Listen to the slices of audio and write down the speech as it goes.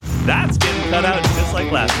That's getting cut out just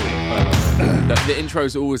like last week. The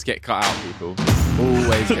intros always get cut out, people.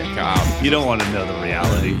 Always get cut out. You don't want to know the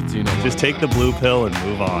reality. You do not. Just take the blue pill and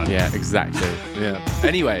move on. Yeah, exactly. Yeah.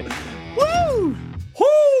 Anyway. Woo!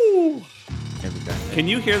 Woo! Here we go. Can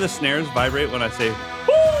you hear the snares vibrate when I say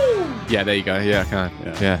woo? Yeah, there you go. Yeah, I can.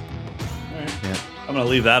 Yeah. All right. Yeah. I'm going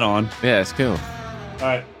to leave that on. Yeah, it's cool. All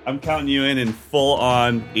right. I'm counting you in full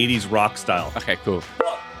on 80s rock style. Okay, cool.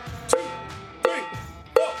 1, 2, 3,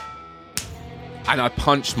 4. And I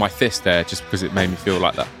punched my fist there just because it made me feel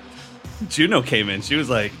like that. Juno came in. She was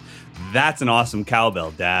like, "That's an awesome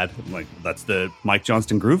cowbell, Dad." I'm like, "That's the Mike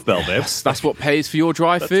Johnston groove bell, babe." That's what pays for your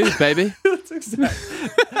dry food, baby. That's exactly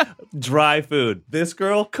dry food. This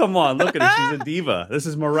girl, come on, look at her. She's a diva. This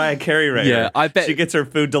is Mariah Carey right Yeah, here. I bet she gets her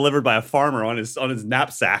food delivered by a farmer on his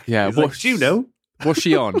knapsack. Yeah, He's like, Juno. What's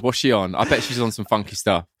she on? What's she on? I bet she's on some funky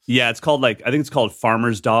stuff. Yeah, it's called I think it's called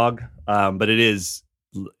Farmer's Dog, but it's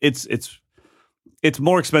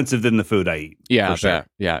more expensive than the food I eat. Yeah, for sure.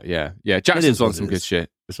 Yeah. Jackson's on some good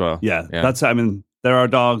shit as well. Yeah, that's. I mean, they're our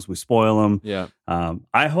dogs. We spoil them. Yeah.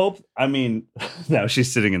 I hope. I mean, now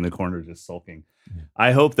she's sitting in the corner just sulking. Yeah.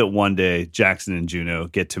 I hope that one day Jackson and Juno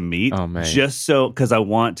get to meet. Oh man! Just so because I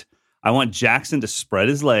want Jackson to spread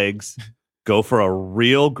his legs, go for a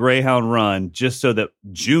real greyhound run, just so that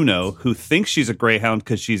Juno, who thinks she's a greyhound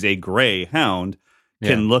because she's a greyhound,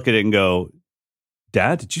 can look at it and go,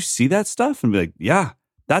 "Dad, did you see that stuff?" And be like, "Yeah,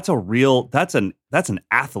 that's an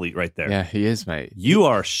athlete right there." Yeah, he is, mate. You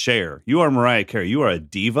are Cher. You are Mariah Carey. You are a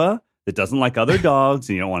diva that doesn't like other dogs,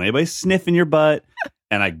 and you don't want anybody sniffing your butt.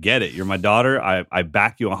 And I get it. You're my daughter. I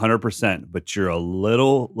back you 100%, but you're a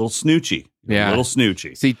little snoochy. Yeah. A little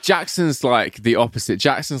snoochy. See, Jackson's like the opposite.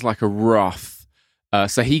 Jackson's like a rough.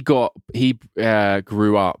 So he grew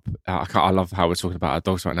up. I love how we're talking about our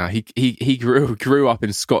dogs right now. He grew up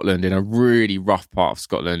in Scotland, in a really rough part of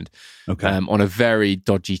Scotland, on a very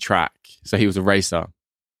dodgy track. So he was a racer,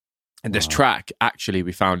 and this track actually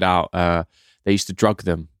we found out they used to drug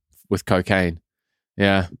them with cocaine.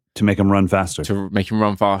 Yeah, to make them run faster.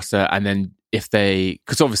 And then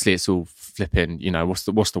because obviously it's all flipping. You know what's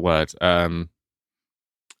the word?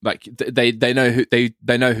 Like they know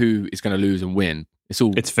who is going to lose and win.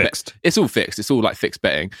 It's fixed. It's all fixed. It's all like fixed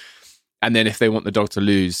betting. And then if they want the dog to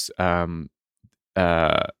lose,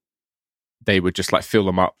 they would just like fill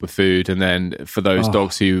them up with food. And then for those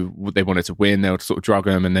dogs who they wanted to win, they would sort of drug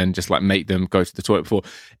them and then just like make them go to the toilet before.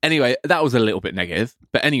 Anyway, that was a little bit negative.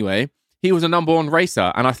 But anyway, he was a number one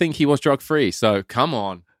racer and I think he was drug free. So come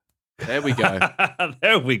on. There we go.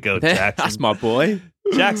 There we go, Jackson. That's my boy.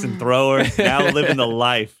 Jackson Thrower, now living the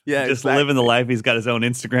life. Yeah, just living the life. He's got his own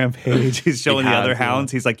Instagram page. He's showing the other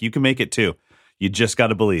hounds. He's like, you can make it too. You just got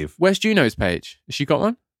to believe. Where's Juno's page? Has she got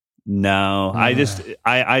one? No,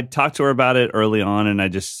 I talked to her about it early on and I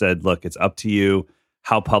just said, look, it's up to you.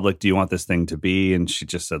 How public do you want this thing to be? And she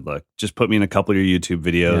just said, look, just put me in a couple of your YouTube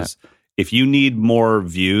videos. Yeah. If you need more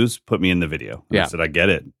views, put me in the video. And I said, I get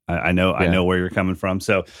it. I know where you're coming from.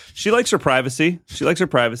 So she likes her privacy.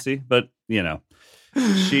 But you know,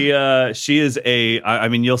 she is I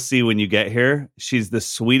mean, you'll see when you get here. She's the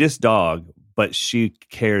sweetest dog, but she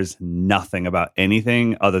cares nothing about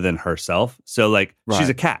anything other than herself. So like she's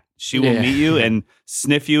a cat. She will meet you and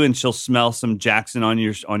sniff you and she'll smell some Jackson on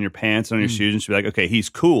your pants, on your shoes, and she'll be like, okay, he's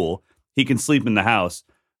cool. He can sleep in the house.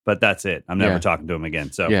 But that's it. I'm never talking to him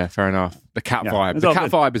again. So yeah, fair enough. The cat vibe. The cat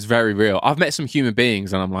vibe is very real. I've met some human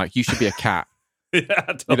beings and I'm like, you should be a cat. Yeah,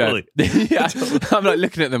 totally. Totally. I'm like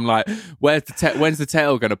looking at them like, when's the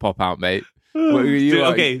tail going to pop out, mate?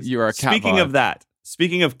 You're a cat.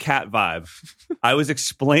 Speaking of cat vibe, I was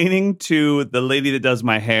explaining to the lady that does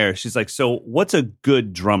my hair. She's like, so what's a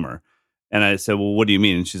good drummer? And I said, well, what do you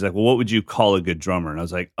mean? And she's like, well, what would you call a good drummer? And I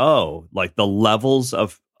was like, oh, like the levels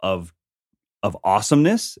of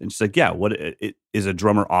awesomeness. And she's like, yeah, is a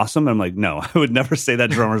drummer awesome? And I'm like, no, I would never say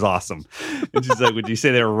that drummer's awesome. And she's like, would you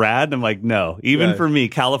say they're rad? And I'm like, no, even for me,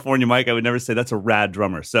 California Mike, I would never say that's a rad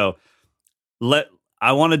drummer. So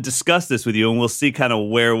I want to discuss this with you and we'll see kind of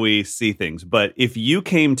where we see things. But if you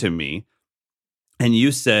came to me and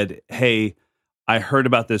you said, hey, I heard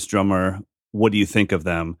about this drummer. What do you think of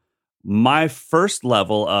them? My first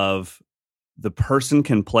level of the person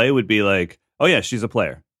can play would be like, oh yeah, she's a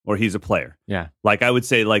player. Or he's a player. Yeah. Like I would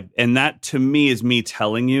say and that to me is me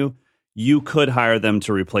telling you, you could hire them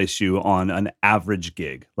to replace you on an average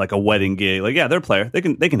gig, like a wedding gig. Like, yeah, they're a player. They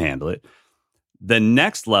can handle it. The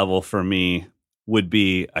next level for me would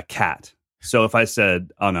be a cat. So if I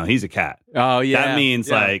said, oh no, he's a cat. Oh yeah. That means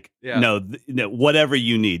no, whatever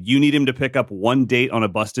you need him to pick up one date on a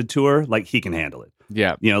busted tour. Like he can handle it.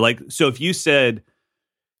 Yeah. You know, like, so if you said,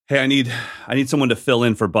 hey, I need someone to fill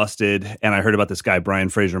in for Busted, and I heard about this guy Brian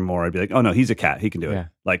Fraser Moore, I'd be like, oh no, he's a cat, he can do it.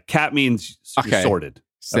 Like cat means you're sorted.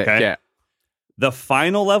 Sick, okay. Yeah. The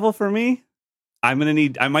final level for me, I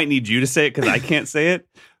might need you to say it because I can't say it,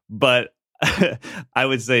 but I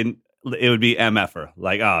would say it would be MFer.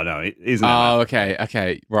 Like, oh no, he's an MFer.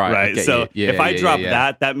 Okay, right. So if I drop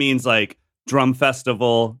that means like drum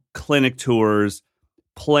festival, clinic tours,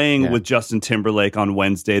 playing with Justin Timberlake on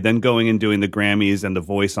Wednesday, then going and doing the Grammys and The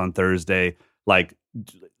Voice on Thursday, like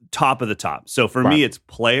top of the top. So for me, it's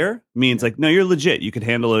player means like, no, you're legit. You could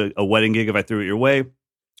handle a wedding gig if I threw it your way.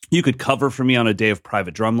 You could cover for me on a day of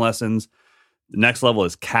private drum lessons. The next level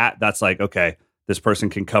is cat. That's like, okay, this person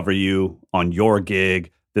can cover you on your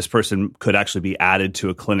gig. This person could actually be added to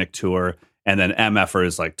a clinic tour. And then MFer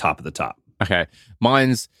is like top of the top. Okay.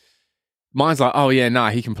 Mine's like, oh yeah, nah,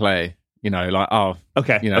 he can play. You know, like, oh,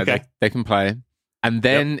 okay, you know, they can play. And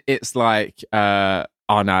then it's like, oh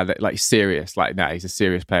no, like serious. Like, no, he's a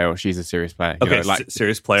serious player or she's a serious player. You know, like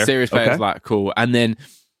serious player. Serious player is like cool. And then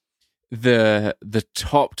the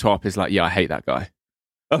top is like, yeah, I hate that guy.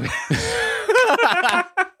 Okay.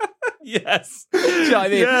 Yes. Do you know what I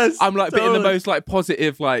mean? Yes, I'm like being the most like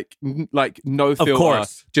positive, like no filter. Of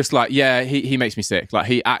course. Just like, yeah, he makes me sick. Like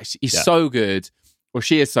he's so good, or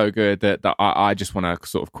she is so good that I just want to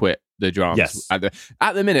sort of quit the drums. Yes.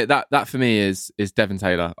 At the minute, that for me is Devin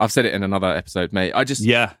Taylor. I've said it in another episode, mate. I just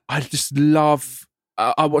love.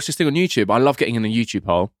 I watch this thing on YouTube. I love getting in a YouTube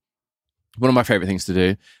hole. One of my favorite things to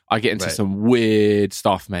do. I get into some weird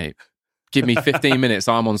stuff, mate. Give me 15 minutes,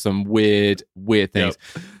 I'm on some weird things. Yep.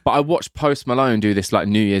 But I watched Post Malone do this like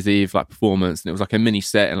New Year's Eve like performance, and it was like a mini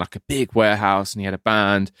set in like a big warehouse, and he had a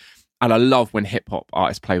band. And I love when hip hop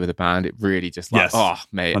artists play with a band. It really just like, oh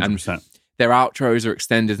mate, 100%. And their outros are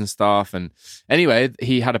extended and stuff. And anyway,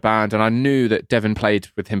 he had a band, and I knew that Devin played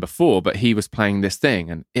with him before, but he was playing this thing,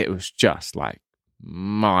 and it was just like,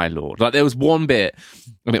 my lord. Like there was one bit,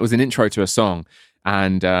 and it was an intro to a song,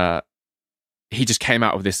 and he just came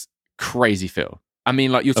out with this crazy feel. I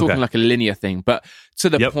mean, like you're talking like a linear thing, but to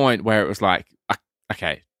the point where it was like,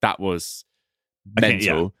 okay, that was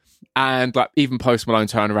mental. And like even Post Malone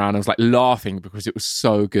turned around and was like laughing because it was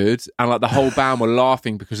so good, and like the whole band were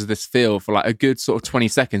laughing because of this feel for like a good sort of 20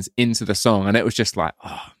 seconds into the song, and it was just like,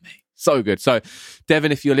 oh mate, so good. So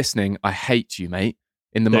Devin, if you're listening, I hate you, mate,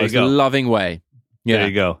 in the most loving way. Yeah, there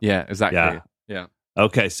you go. Yeah, exactly. Yeah.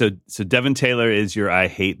 Okay, so Devin Taylor is your I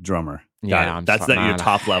hate drummer. That's your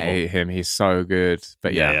top level. I hate him. He's so good.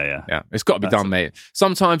 But yeah. It's got to be done, mate.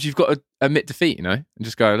 Sometimes you've got to admit defeat, you know, and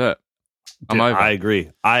just go, look, I'm over. I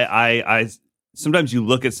agree. I sometimes you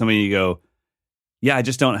look at somebody and you go, yeah, I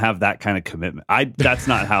just don't have that kind of commitment. That's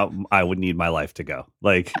not how I would need my life to go.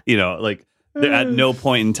 Like, you know, like at no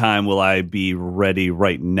point in time will I be ready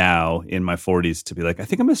right now in my 40s to be like, I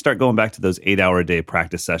think I'm going to start going back to those 8-hour-a-day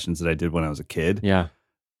practice sessions that I did when I was a kid. Yeah.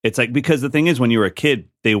 It's like, because the thing is, when you were a kid,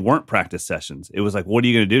 they weren't practice sessions. It was like, what are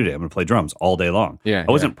you going to do today? I'm going to play drums all day long. Yeah,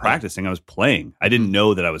 I wasn't practicing. I was playing. I didn't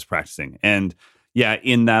know that I was practicing. And yeah,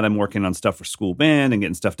 in that, I'm working on stuff for school band and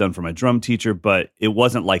getting stuff done for my drum teacher. But it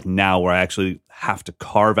wasn't like now where I actually have to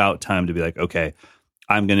carve out time to be like, okay,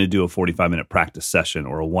 I'm going to do a 45-minute practice session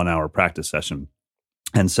or a 1-hour practice session.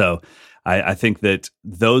 And so I think that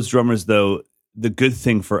those drummers, though, the good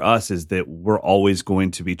thing for us is that we're always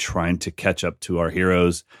going to be trying to catch up to our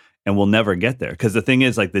heroes, and we'll never get there. Because the thing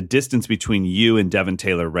is, like, the distance between you and Devin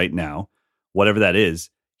Taylor right now, whatever that is,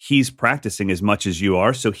 he's practicing as much as you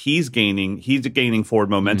are. So he's gaining forward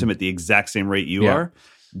momentum at the exact same rate you are.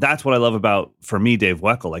 That's what I love about, for me, Dave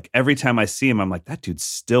Weckl. Like every time I see him, I'm like, that dude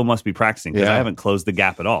still must be practicing, because I haven't closed the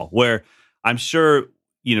gap at all. Where I'm sure,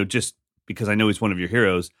 you know, just because I know he's one of your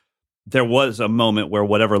heroes, there was a moment where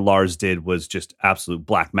whatever Lars did was just absolute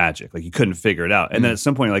black magic. Like you couldn't figure it out. And then at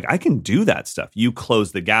some point, you're like, I can do that stuff. You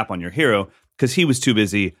close the gap on your hero, because he was too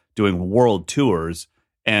busy doing world tours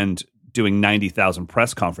and doing 90,000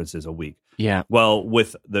 press conferences a week. Yeah. Well,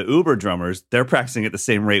 with the Uber drummers, they're practicing at the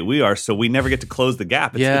same rate we are, so we never get to close the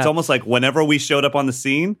gap. It's almost like whenever we showed up on the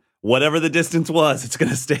scene, whatever the distance was, it's going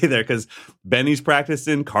to stay there, because Benny's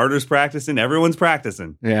practicing, Carter's practicing, everyone's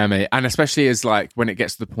practicing. Yeah, mate. And especially as like when it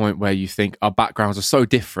gets to the point where you think our backgrounds are so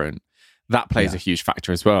different, that plays a huge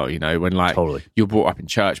factor as well. You know, when like you're brought up in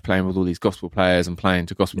church playing with all these gospel players and playing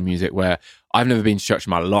to gospel music, where I've never been to church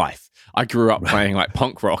in my life. I grew up playing like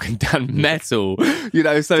punk rock and dan metal, you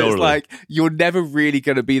know, so it's like you're never really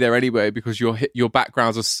going to be there anyway, because your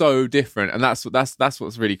backgrounds are so different, and that's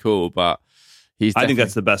what's really cool. But I think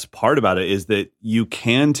that's the best part about it, is that you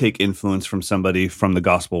can take influence from somebody from the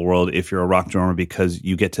gospel world if you're a rock drummer, because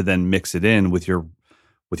you get to then mix it in with your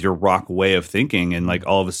with your rock way of thinking, and like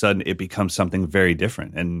all of a sudden it becomes something very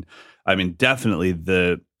different. And I mean, definitely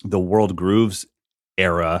the world grooves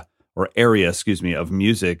area, of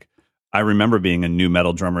music. I remember being a new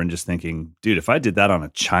metal drummer and just thinking, dude, if I did that on a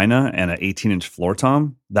China and an 18-inch floor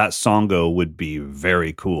tom, that songo would be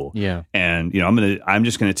very cool. Yeah. And I'm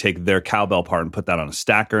just gonna take their cowbell part and put that on a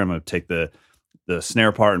stacker. I'm gonna take the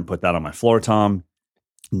snare part and put that on my floor tom.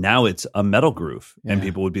 Now it's a metal groove, and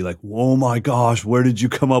people would be like, "Oh my gosh, where did you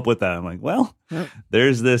come up with that?" I'm like, "Well,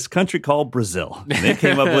 there's this country called Brazil. And they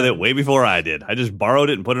came up with it way before I did. I just borrowed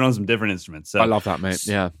it and put it on some different instruments." So I love that, mate.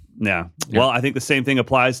 Yeah. Well, I think the same thing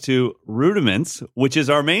applies to rudiments, which is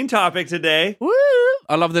our main topic today. Woo!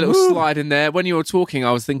 I love the little slide in there. When you were talking,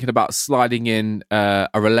 I was thinking about sliding in a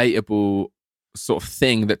relatable sort of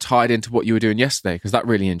thing that tied into what you were doing yesterday, because that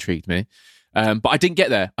really intrigued me. But I didn't get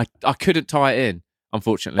there. I couldn't tie it in,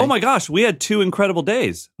 unfortunately. Oh my gosh, we had 2 incredible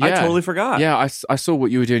days. Yeah. I totally forgot. Yeah, I saw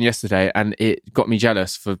what you were doing yesterday, and it got me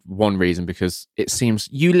jealous for one reason, because it seems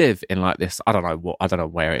you live in like this. I don't know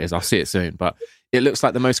where it is. I'll see it soon, but it looks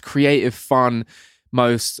like the most creative, fun,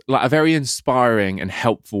 most like a very inspiring and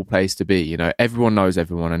helpful place to be. You know, everyone knows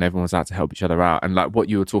everyone, and everyone's out to help each other out. And like what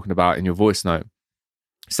you were talking about in your voice note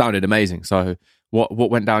sounded amazing. So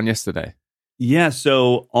what went down yesterday? Yeah,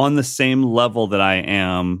 so on the same level that I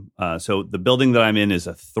am, so the building that I'm in is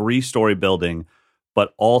a 3-story building,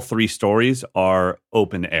 but all 3 stories are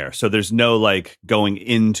open air. So there's no like going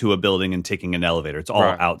into a building and taking an elevator. It's all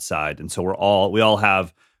outside. And so we all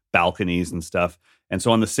have balconies and stuff. And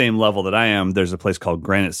so on the same level that I am, there's a place called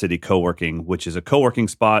Granite City Co-working, which is a co-working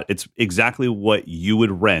spot. It's exactly what you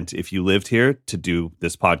would rent if you lived here to do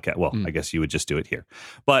this podcast. Well, I guess you would just do it here.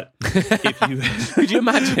 But if you could you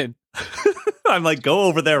imagine? I'm like, go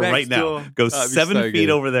over there Next right now. door. Go That'd be 7 so feet good.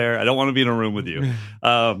 over there. I don't want to be in a room with you.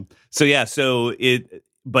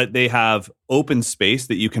 But they have open space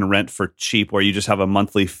that you can rent for cheap, where you just have a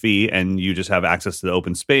monthly fee and you just have access to the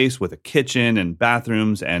open space with a kitchen and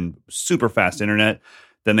bathrooms and super fast internet.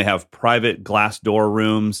 Then they have private glass door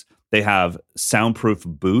rooms. They have soundproof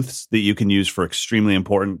booths that you can use for extremely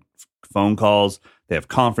important phone calls. They have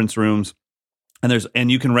conference rooms,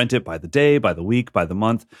 and you can rent it by the day, by the week, by the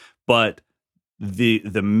month. But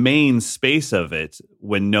the main space of it,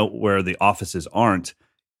 where the offices aren't,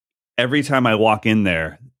 every time I walk in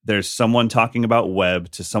there, there's someone talking about web,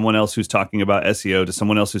 to someone else who's talking about SEO, to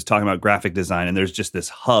someone else who's talking about graphic design. And there's just this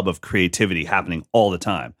hub of creativity happening all the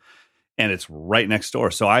time. And it's right next door.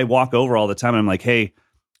 So I walk over all the time and I'm like, hey,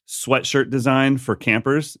 sweatshirt design for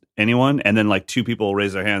campers, anyone? And then like 2 people will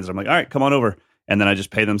raise their hands. I'm like, all right, come on over. And then I just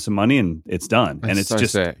pay them some money and it's done. That's and it's so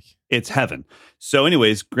just sick. It's heaven. So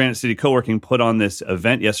anyways, Granite City Co-working put on this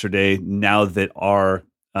event yesterday, now that our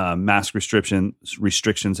mask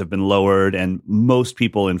restrictions have been lowered, and most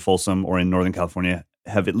people in Folsom or in Northern California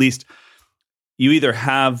have at least, you either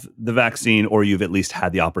have the vaccine or you've at least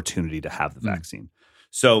had the opportunity to have the vaccine.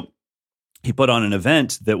 So he put on an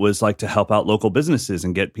event that was like to help out local businesses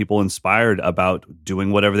and get people inspired about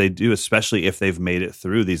doing whatever they do, especially if they've made it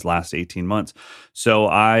through these last 18 months. So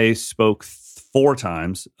I spoke 4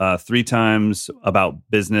 times, 3 times about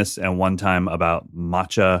business and 1 time about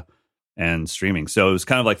matcha and streaming. So it was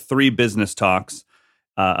kind of like 3 business talks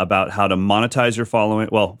about how to monetize your following.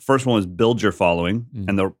 Well, first one was build your following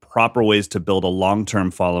and the proper ways to build a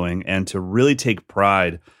long-term following, and to really take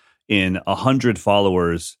pride in 100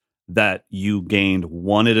 followers that you gained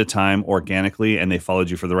one at a time organically and they followed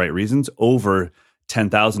you for the right reasons, over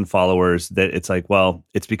 10,000 followers that it's like, well,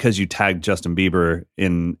 it's because you tagged Justin Bieber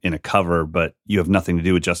in a cover, but you have nothing to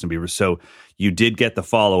do with Justin Bieber. So you did get the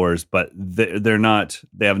followers, but they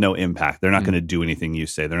have no impact. They're not going to do anything you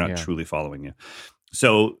say. They're not truly following you.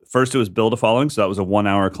 So first it was build a following. So that was a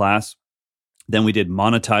 1-hour class. Then we did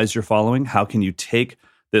monetize your following. How can you take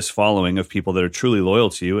this following of people that are truly loyal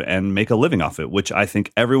to you and make a living off it, which I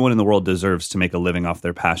think everyone in the world deserves to make a living off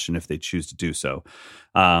their passion if they choose to do so.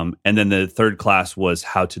 And then the third class was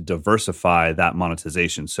how to diversify that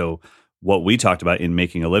monetization. So what we talked about in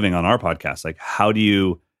Making a Living on our podcast, like how do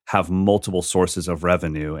you have multiple sources of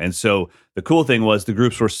revenue? And so the cool thing was the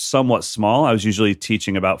groups were somewhat small. I was usually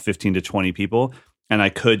teaching about 15 to 20 people, and I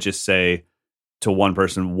could just say to one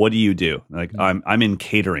person, what do you do? Like, I'm in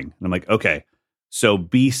catering. And I'm like, okay, so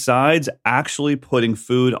besides actually putting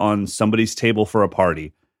food on somebody's table for a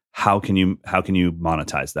party, how can you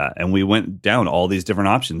monetize that? And we went down all these different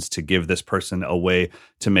options to give this person a way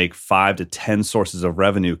to make 5 to 10 sources of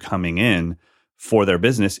revenue coming in for their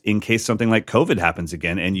business in case something like COVID happens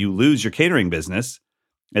again and you lose your catering business.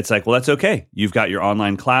 It's like, well, that's okay. You've got your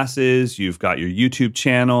online classes, you've got your YouTube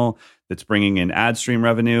channel. that's bringing in ad stream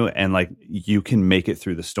revenue, and like you can make it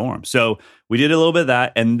through the storm. So we did a little bit of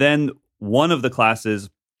that. And then one of the classes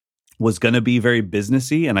was going to be very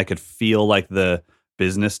businessy, and I could feel like the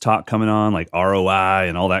business talk coming on, like ROI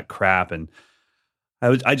and all that crap. And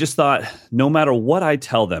I just thought, no matter what I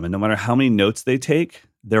tell them and no matter how many notes they take,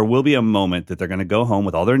 there will be a moment that they're going to go home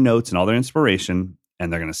with all their notes and all their inspiration,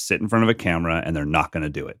 and they're going to sit in front of a camera and they're not going to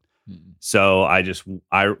do it. So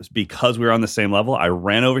because we were on the same level, I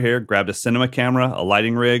ran over here, grabbed a cinema camera, a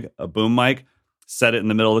lighting rig, a boom mic, set it in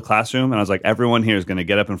the middle of the classroom. And I was like, everyone here is going to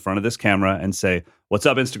get up in front of this camera and say, "What's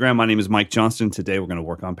up, Instagram? My name is Mike Johnston. Today we're going to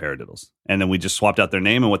work on paradiddles." And then we just swapped out their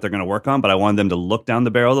name and what they're going to work on. But I wanted them to look down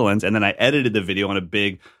the barrel of the lens. And then I edited the video on a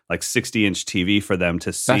big, like 60-inch TV for them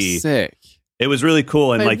to see. That's sick. It was really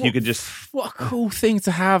cool. And mate, you could just... What a cool thing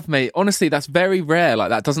to have, mate. Honestly, that's very rare. Like,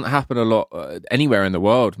 that doesn't happen a lot anywhere in the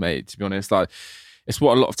world, mate, to be honest. Like, it's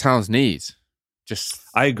what a lot of towns need.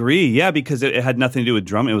 I agree. Yeah, because it had nothing to do with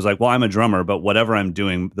drumming. It was like, well, I'm a drummer, but whatever I'm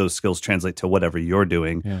doing, those skills translate to whatever you're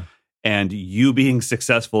doing. Yeah. And you being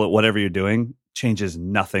successful at whatever you're doing changes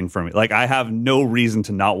nothing for me. Like, I have no reason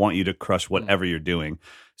to not want you to crush whatever you're doing.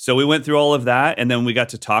 So we went through all of that, and then we got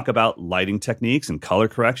to talk about lighting techniques and color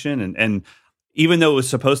correction. And even though it was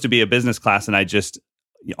supposed to be a business class and I just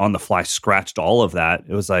on the fly scratched all of that,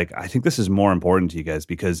 it was like, I think this is more important to you guys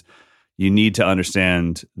because you need to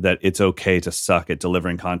understand that it's okay to suck at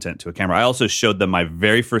delivering content to a camera. I also showed them my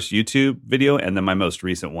very first YouTube video and then my most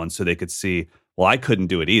recent one so they could see, well, I couldn't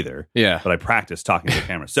do it either. Yeah. But I practiced talking to the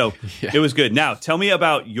camera. So It was good. Now, tell me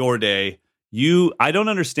about your day. I don't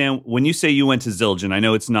understand when you say you went to Zildjian. I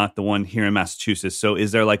know it's not the one here in Massachusetts. So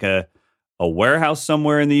is there like a warehouse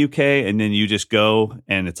somewhere in the UK and then you just go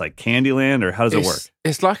and it's like Candyland, or how does it work?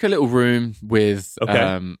 It's like a little room with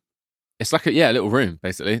it's like a little room,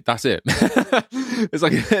 basically. That's it. It's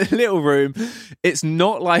like a little room. It's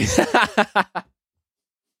not like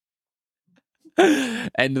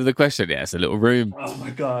end of the question. Yeah, it's a little room. Oh my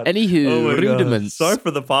god. Anywho, rudiments. Sorry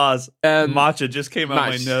for the pause. Matcha just came out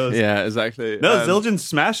my nose. Yeah, exactly. No, Zildjian's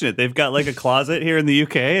smashing it. They've got like a closet here in the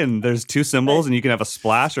UK, and there's 2 cymbals, and you can have a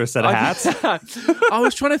splash or a set of hats. I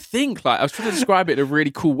was trying to think, I was trying to describe it in a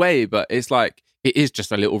really cool way, but it's like it is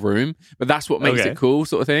just a little room, but that's what makes it cool,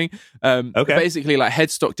 sort of thing. Basically, like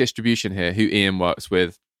Headstock Distribution here, who Ian works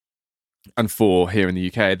with and for here in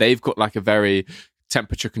the UK, they've got like a very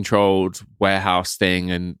temperature controlled warehouse thing,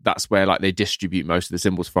 and that's where like they distribute most of the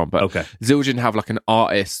cymbals from. But Zildjian have like an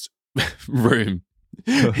artist room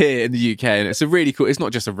here in the UK, and it's a really cool. It's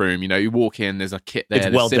not just a room, you walk in, there's a kit there.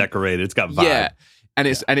 It's well decorated. It's got vibe. Yeah. And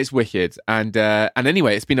it's wicked. And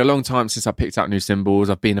anyway, it's been a long time since I picked out new cymbals.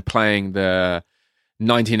 I've been playing the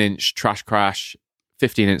 19-inch Trash Crash,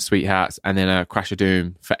 15-inch Sweet Hats, and then a Crash of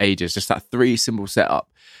Doom for ages. Just that 3 cymbal setup.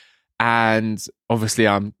 And obviously,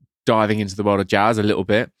 I'm diving into the world of jazz a little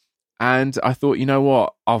bit. And I thought, you know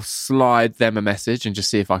what? I'll slide them a message and just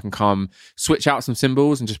see if I can come switch out some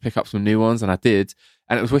cymbals and just pick up some new ones. And I did.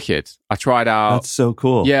 And it was wicked. I tried out. That's so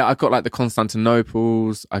cool. Yeah, I got like the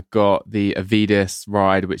Constantinoples. I got the Avidis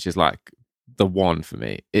ride, which is like the one for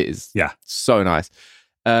me. It is so nice.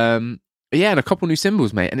 And a couple new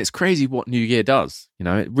cymbals, mate. And it's crazy what new gear does.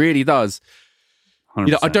 It really does.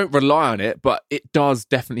 100%. I don't rely on it, but it does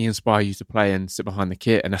definitely inspire you to play and sit behind the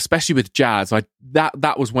kit. And especially with jazz,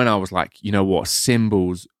 that was when I was like, you know what,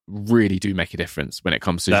 cymbals really do make a difference when it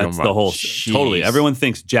comes to genre. That's the whole totally. Everyone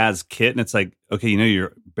thinks jazz kit, and it's like, okay,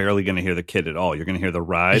 you're barely going to hear the kit at all. You're going to hear the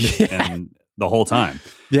ride and the whole time.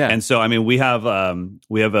 Yeah. And so, I mean, we have a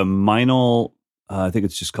Meinl. I think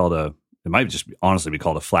it's just called it might just honestly be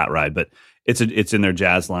called a flat ride, but it's in their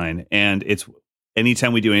jazz line, and it's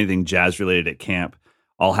anytime we do anything jazz related at camp,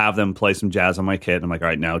 I'll have them play some jazz on my kit. And I'm like, all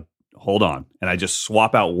right, now hold on. And I just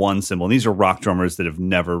swap out one cymbal. And these are rock drummers that have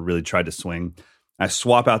never really tried to swing. I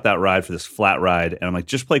swap out that ride for this flat ride. And I'm like,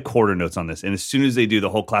 just play quarter notes on this. And as soon as they do, the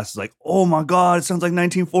whole class is like, oh my God, it sounds like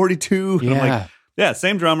 1942. And I'm like, yeah,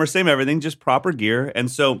 same drummer, same everything, just proper gear.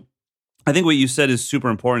 And so I think what you said is super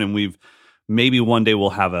important. And maybe one day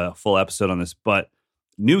we'll have a full episode on this, but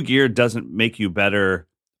new gear doesn't make you better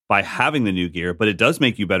by having the new gear, but it does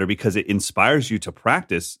make you better because it inspires you to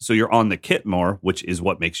practice. So you're on the kit more, which is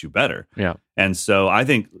what makes you better. Yeah. And so I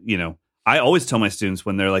think, I always tell my students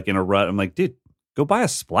when they're like in a rut, I'm like, dude, go buy a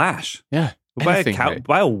splash. Yeah. Go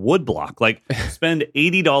buy a wood block. Like spend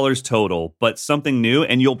 $80 total, but something new,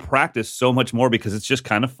 and you'll practice so much more because it's just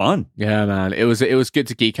kind of fun. Yeah, man. It was good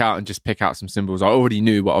to geek out and just pick out some cymbals. I already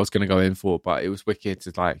knew what I was going to go in for, but it was wicked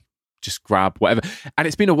to like just grab whatever. And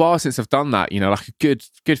it's been a while since I've done that, like a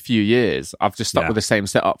good few years. I've just stuck with the same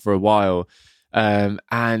setup for a while.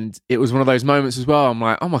 And it was one of those moments as well. I'm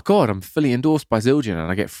like, oh my God, I'm fully endorsed by Zildjian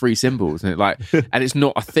and I get free cymbals. And and it's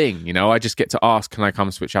not a thing, you know, I just get to ask, can I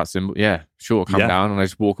come switch out cymbals? Yeah, sure, come down. And I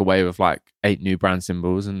just walk away with like 8 new brand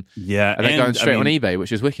cymbals and they're going straight on eBay,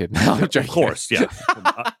 which is wicked. No, of course, yeah.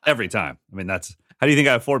 Every time. I mean, how do you think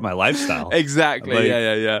I afford my lifestyle? Exactly. Like,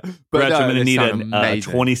 yeah. But I'm going to need a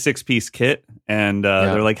 26-piece kit. And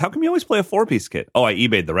they're like, how come you always play a 4-piece kit? Oh, I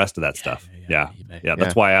eBayed the rest of that stuff. Yeah.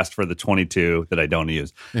 That's why I asked for the 22 that I don't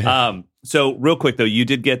use. So real quick, though, you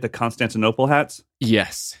did get the Constantinople hats?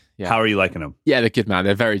 Yes. Yeah. How are you liking them? Yeah, they're good, man.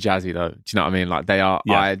 They're very jazzy, though. Do you know what I mean? Like, they are...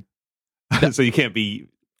 Yeah. So you can't be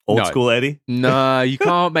old school Eddie? No, you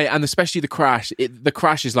can't, mate. And especially the Crash. The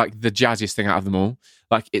Crash is like the jazziest thing out of them all.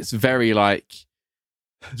 Like, it's very like...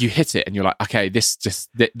 You hit it and you're like, okay, this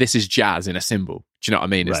is jazz in a cymbal. Do you know what I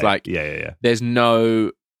mean? It's like, there's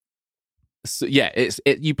no,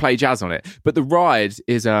 you play jazz on it. But the ride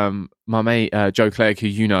is my mate Joe Clegg, who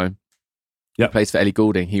you know, plays for Ellie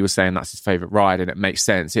Goulding. He was saying that's his favorite ride, and it makes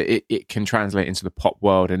sense. It can translate into the pop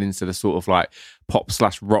world and into the sort of like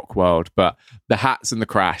pop/rock world. But the hats and the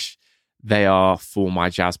Crash, they are for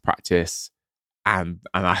my jazz practice, and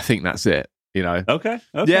I think that's it. You know, okay.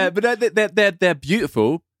 Yeah, but they're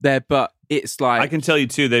beautiful. But it's like, I can tell you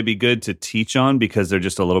too, they'd be good to teach on because they're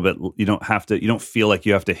just a little bit. You don't feel like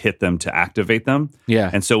you have to hit them to activate them. Yeah,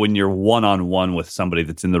 and so when you're one-on-one with somebody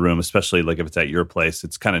that's in the room, especially like if it's at your place,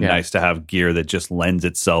 it's kind of nice to have gear that just lends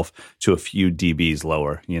itself to a few dBs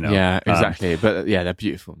lower. You know, yeah, exactly. But they're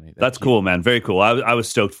beautiful, mate. That's cool, man. Very cool. I was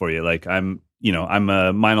stoked for you. Like I'm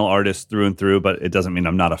a Meinl artist through and through, but it doesn't mean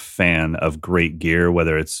I'm not a fan of great gear,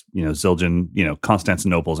 whether it's, Zildjian,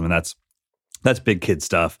 Constantinople's. I mean, that's big kid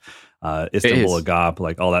stuff. Istanbul Agop,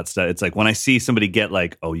 like all that stuff. It's like when I see somebody get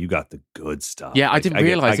like, oh, you got the good stuff. Yeah, like, I didn't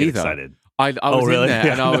realize either. Excited. I was in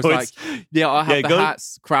there and I was like, I have the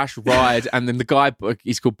hats, Crash, ride, and then the guy,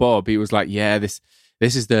 he's called Bob. He was like, yeah, this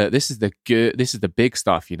is the good, this is the big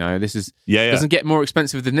stuff. This is doesn't get more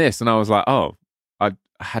expensive than this. And I was like, oh.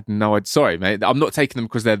 I had no idea. Sorry, mate. I'm not taking them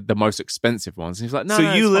because they're the most expensive ones. And he's like, no.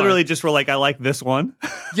 So you literally just were like, I like this one.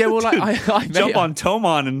 Yeah, well, dude, I jump on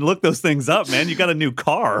Tomon and look those things up, man. You got a new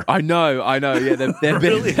car. I know. Yeah, they're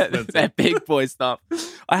really they're big boy stuff.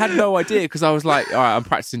 I had no idea because I was like, all right, I'm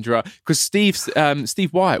practicing drum. Because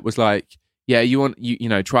Steve Wyatt was like, yeah, you want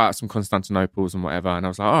try out some Constantinoples and whatever. And I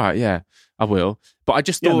was like, all right, yeah, I will. But I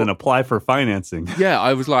just thought, and then apply for financing. Yeah,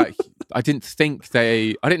 I was like, I didn't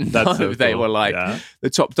know so they cool. were like the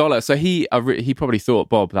top dollar. So he probably thought,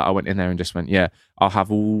 Bob, that I went in there and just went, yeah, I'll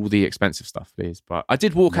have all the expensive stuff, please. But I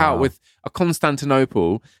did walk out with a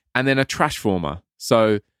Constantinople and then a Trash Former.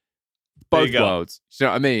 So both worlds. Do you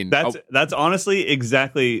know what I mean? That's honestly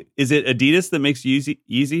exactly. Is it Adidas that makes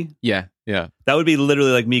Yeezy? Yeah. That would be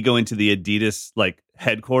literally like me going to the Adidas like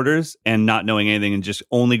headquarters and not knowing anything and just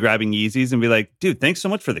only grabbing Yeezys and be like, dude, thanks so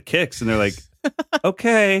much for the kicks. And they're like,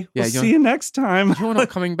 okay, we'll see you next time. You're not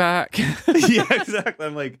coming back. Yeah, exactly.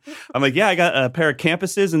 I'm like, yeah, I got a pair of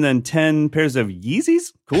Campuses and then 10 pairs of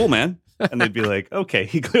Yeezys. Cool, man. And they'd be like, okay,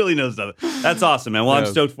 he clearly knows stuff. That's awesome, man. Well, I'm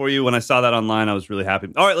stoked for you. When I saw that online, I was really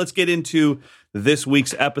happy. All right, let's get into this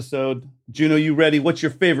week's episode. Juno, you ready? What's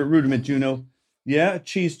your favorite rudiment, Juno? Yeah,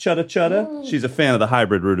 cheese chutta chutta. She's a fan of the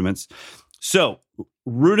hybrid rudiments. So,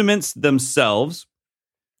 rudiments themselves,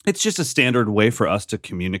 it's just a standard way for us to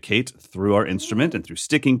communicate through our instrument and through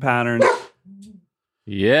sticking patterns.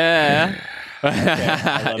 Yeah.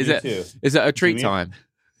 Okay, is it a treat time?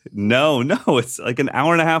 No, it's like an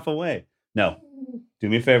hour and a half away. No. Do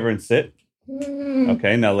me a favor and sit.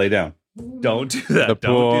 Okay, now lay down. Don't do that.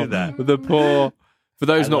 Don't do that. The poor. For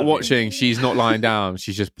those not watching, she's not lying down.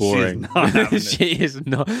 She's just pouring. She is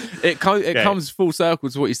not. It comes full circle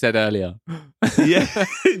to what you said earlier. Yeah,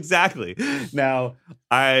 exactly. Now,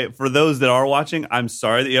 for those that are watching, I'm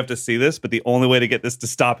sorry that you have to see this, but the only way to get this to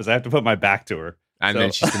stop is I have to put my back to her. And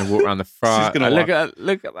then she's going to walk around the front.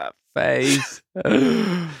 Look at that face.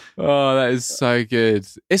 Oh, that is so good.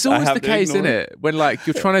 It's always the case, isn't it? When like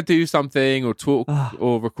you're trying to do something or talk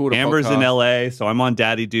or record a Amber's podcast. in LA, so I'm on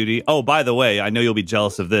daddy duty. Oh, by the way, I know you'll be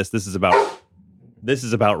jealous of this. This is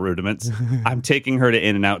about rudiments. I'm taking her to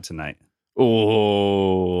In-N-Out tonight.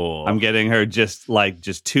 Oh, I'm getting her just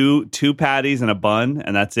two patties and a bun,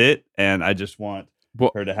 and that's it. And I just want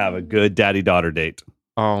her to have a good daddy-daughter date.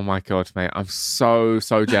 Oh my god, mate! I'm so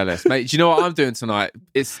jealous, mate. Do you know what I'm doing tonight?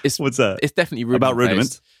 It's what's that? It's definitely about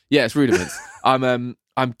rudiments. Yeah, it's rudiments. I'm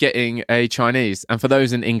getting a Chinese, and for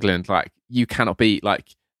those in England, like you cannot beat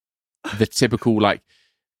like the typical like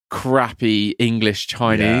crappy English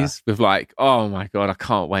Chinese with like, oh my god, I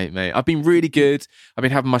can't wait, mate. I've been really good. I've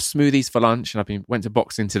been having my smoothies for lunch, and went to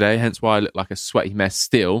boxing today, hence why I look like a sweaty mess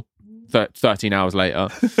still. 13 hours later.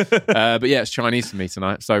 But yeah, it's Chinese for me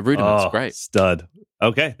tonight. So rudiments, great. Stud.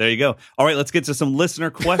 Okay, there you go. All right, let's get to some listener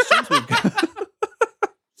questions.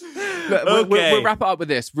 We'll wrap it up with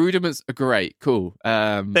this. Rudiments are great. Cool. They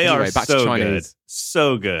anyway, are back so to Chinese. good.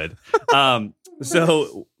 So good.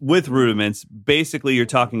 So with rudiments, basically you're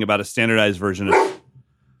talking about a standardized version of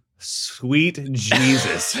sweet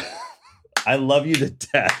Jesus. I love you to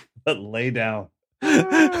death, but lay down.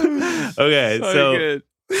 Okay, so good.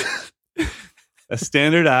 a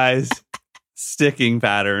standardized sticking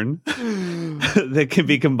pattern that can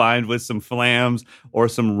be combined with some flams or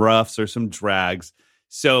some roughs or some drags.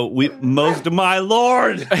 So my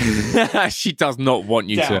Lord, she does not want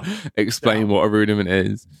you Down. to explain what a rudiment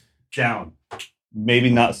is. Down. Maybe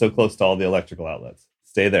not so close to all the electrical outlets.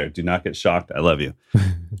 Stay there. Do not get shocked. I love you.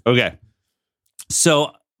 Okay.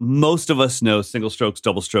 So most of us know single strokes,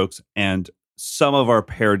 double strokes, and some of our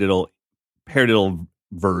paradiddle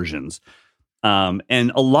versions.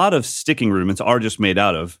 And a lot of sticking rudiments are just made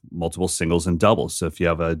out of multiple singles and doubles. So if you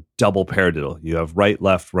have a double paradiddle, you have right,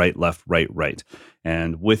 left, right, left, right, right.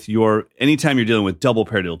 And with anytime you're dealing with double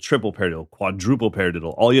paradiddle, triple paradiddle, quadruple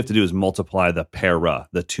paradiddle, all you have to do is multiply the para,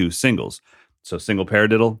 the two singles. So single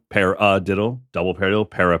paradiddle, para-diddle, double paradiddle,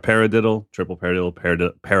 para-paradiddle, triple paradiddle,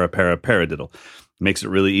 para-para-paradiddle. Makes it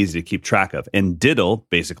really easy to keep track of. And diddle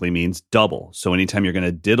basically means double. So anytime you're going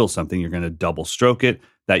to diddle something, you're going to double stroke it.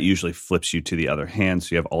 That usually flips you to the other hand, so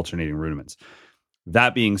you have alternating rudiments.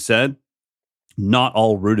 That being said, not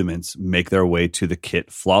all rudiments make their way to the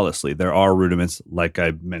kit flawlessly. There are rudiments, like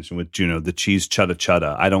I mentioned with Juno, the cheese chutta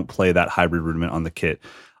chutta. I don't play that hybrid rudiment on the kit.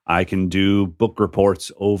 I can do book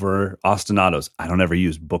reports over ostinatos. I don't ever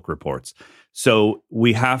use book reports. So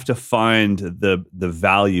we have to find the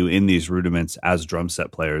value in these rudiments as drum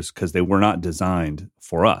set players because they were not designed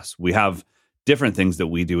for us. We have different things that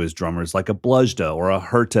we do as drummers, like a bluzda or a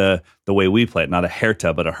herta, the way we play it, not a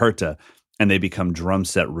herta, but a herta, and they become drum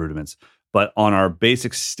set rudiments. But on our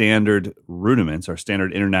basic standard rudiments, our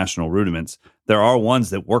standard international rudiments, there are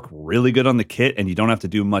ones that work really good on the kit and you don't have to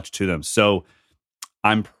do much to them. So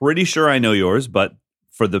I'm pretty sure I know yours, but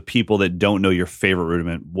for the people that don't know your favorite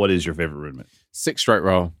rudiment, what is your favorite rudiment? 6-stroke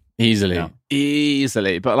roll.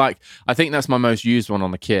 Easily. But like, I think that's my most used one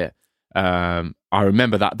on the kit. I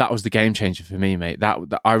remember that was the game changer for me, mate. That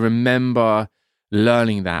I remember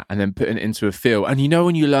learning that and then putting it into a feel. And you know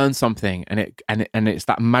when you learn something and it's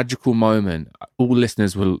that magical moment, all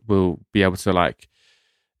listeners will be able to like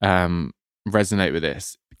resonate with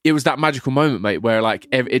this. It was that magical moment, mate, where like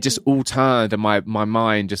it just all turned and my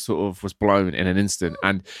mind just sort of was blown in an instant.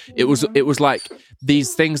 And it was like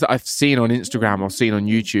these things that I've seen on Instagram or seen on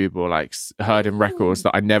YouTube or like heard in records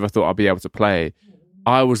that I never thought I'd be able to play.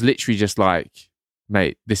 I was literally just like,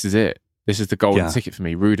 mate, this is it. This is the golden ticket for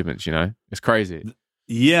me. Rudiments, you know, it's crazy.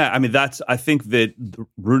 Yeah, I mean, I think that the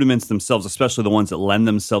rudiments themselves, especially the ones that lend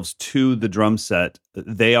themselves to the drum set,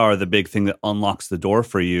 they are the big thing that unlocks the door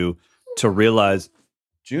for you to realize,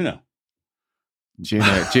 Juno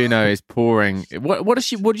is pouring. What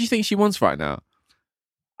do you think she wants right now?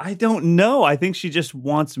 I don't know. I think she just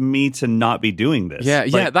wants me to not be doing this.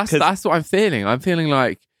 Yeah, that's what I'm feeling. I'm feeling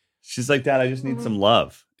like she's like, Dad, I just need some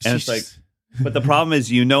love. And it's like, but the problem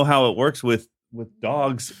is, you know how it works with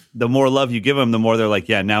dogs. The more love you give them, the more they're like,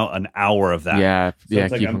 yeah, now an hour of that. Yeah, so yeah,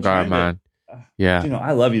 keep them going, man. Yeah.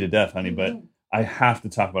 I love you to death, honey, but I have to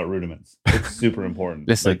talk about rudiments. It's super important.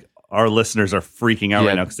 Listen. Like, our listeners are freaking out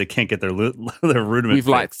right now because they can't get their rudiment. We've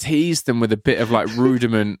like teased them with a bit of like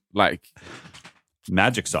rudiment, like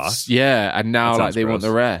magic sauce. Yeah, and now like they want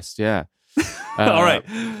the rest. Yeah. All right.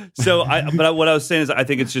 So, but what I was saying is, I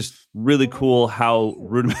think it's just really cool how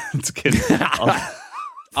rudiments can.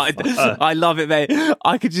 I love it, mate.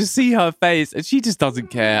 I could just see her face, and she just doesn't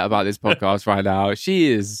care about this podcast right now. She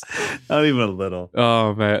is not even a little.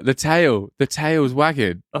 Oh man, the tail's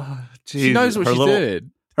wagging. Oh, she knows what she's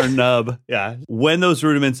doing. Her nub. Yeah. When those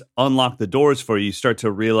rudiments unlock the doors for you, you start to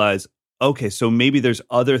realize, okay, so maybe there's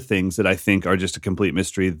other things that I think are just a complete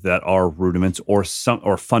mystery that are rudiments or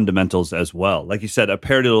fundamentals as well. Like you said, a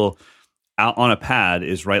paradiddle out on a pad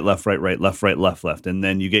is right, left, left, left. And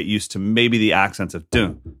then you get used to maybe the accents of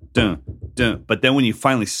dun, dun, dun. But then when you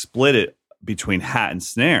finally split it between hat and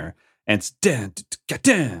snare and it's dun,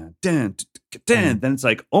 dun, dun, dun, then it's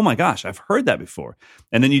like, oh my gosh, I've heard that before.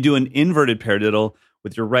 And then you do an inverted paradiddle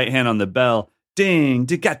with your right hand on the bell, ding,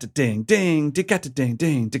 digata ding, ding, digata ding,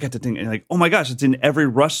 ding, digata ding. And you're like, oh my gosh, it's in every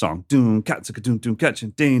Rush song. Doom, katsaka doom, doom, katchin,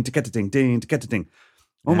 ding, digata ding, ding, digata ding.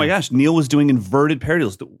 Oh my gosh, Neil was doing inverted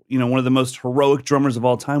paradiddles. You know, one of the most heroic drummers of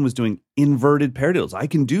all time was doing inverted paradiddles. I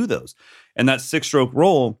can do those. And that 6-stroke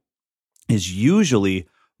roll is usually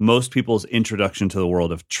most people's introduction to the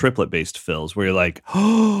world of triplet-based fills, where you're like,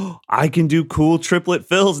 oh, I can do cool triplet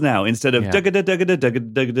fills now instead of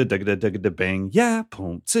bang, yeah,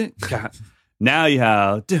 boom, now you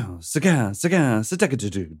have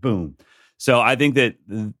boom. So I think that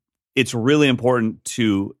it's really important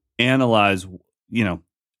to analyze,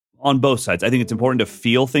 on both sides. I think it's important to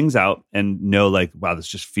feel things out and know like, wow, this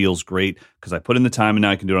just feels great because I put in the time and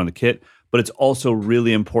now I can do it on the kit. But it's also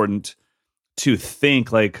really important to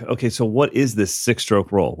think like, okay, so what is this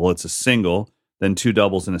 6-stroke roll? Well, it's a single, then 2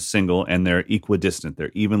 doubles and a single, and they're equidistant.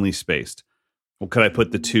 They're evenly spaced. Well, could I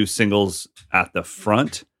put the 2 singles at the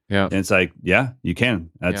front? Yeah. And it's like, yeah, you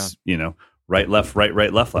can. That's, right, left, right,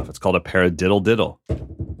 right, left, left. It's called a paradiddle-diddle.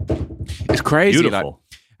 It's crazy. Beautiful. Like,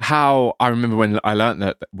 how I remember when I learned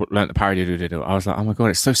the paradiddle-diddle, I was like, oh my God,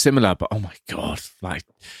 it's so similar, but oh my God. Like,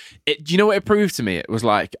 do you know what it proved to me? It was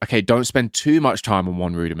like, okay, don't spend too much time on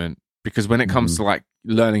one rudiment, because when it comes to like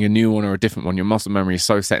learning a new one or a different one, your muscle memory is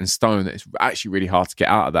so set in stone that it's actually really hard to get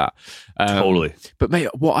out of that. Totally. But mate,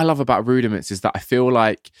 what I love about rudiments is that I feel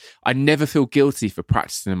like I never feel guilty for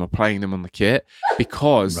practicing them or playing them on the kit,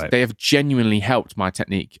 because they have genuinely helped my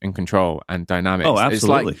technique and control and dynamics. Oh,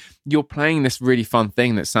 absolutely. It's like you're playing this really fun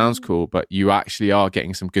thing that sounds cool, but you actually are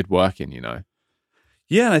getting some good work in,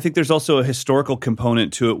 Yeah, and I think there's also a historical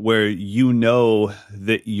component to it where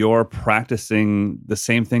that you're practicing the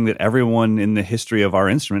same thing that everyone in the history of our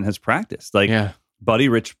instrument has practiced. Like, Buddy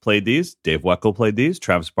Rich played these, Dave Weckl played these,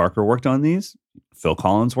 Travis Barker worked on these, Phil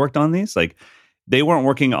Collins worked on these. Like, they weren't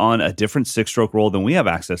working on a different 6-stroke roll than we have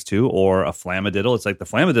access to, or a flamadiddle. It's like the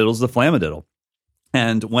flamadiddle is the flamadiddle.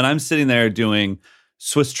 And when I'm sitting there doing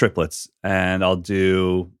Swiss triplets, and I'll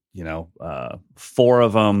do, 4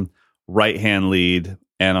 of them, right hand lead,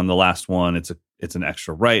 and on the last one it's an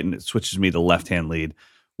extra right, and it switches me to left hand lead.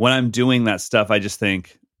 When I'm doing that stuff, I just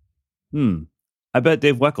think, I bet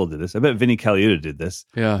Dave Weckl did this. I bet Vinny Caliuta did this.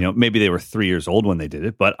 Yeah. Maybe they were 3 years old when they did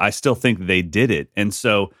it, but I still think they did it. And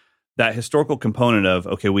so that historical component of,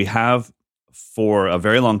 okay, we have for a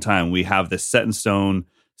very long time, we have this set in stone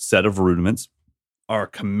set of rudiments, our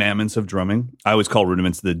commandments of drumming. I always call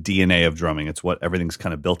rudiments the DNA of drumming. It's what everything's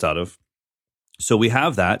kind of built out of. So we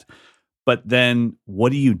have that. But then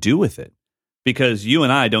what do you do with it? Because you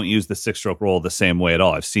and I don't use the 6-stroke roll the same way at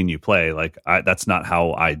all. I've seen you play. Like, that's not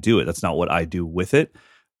how I do it. That's not what I do with it.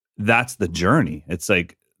 That's the journey. It's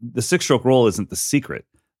like the 6-stroke roll isn't the secret.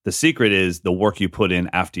 The secret is the work you put in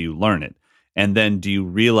after you learn it. And then do you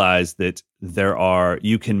realize that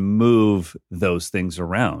you can move those things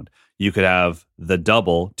around? You could have the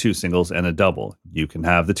double, 2 singles and a double. You can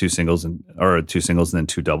have the 2 singles and then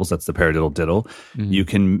 2 doubles. That's the paradiddle-diddle. Mm-hmm. You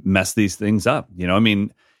can mess these things up.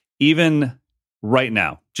 Even right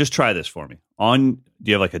now, just try this for me. Do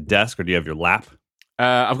you have like a desk, or do you have your lap?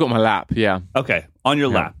 I've got my lap, yeah. Okay, on your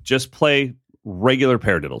lap, just play regular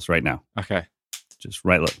paradiddles right now. Okay. Just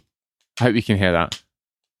right look. I hope you can hear that.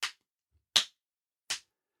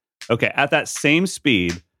 Okay, at that same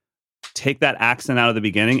speed, take that accent out of the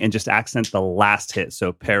beginning and just accent the last hit.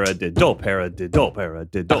 So paradiddle, paradiddle,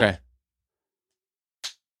 paradiddle. Okay.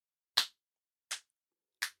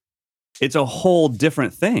 It's a whole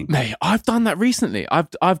different thing. Mate, I've done that recently.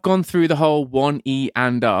 I've gone through the whole 1 E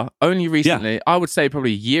and only recently. Yeah. I would say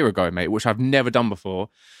probably a year ago, mate, which I've never done before.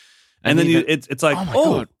 And then it's like,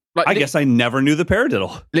 God. Like, I guess I never knew the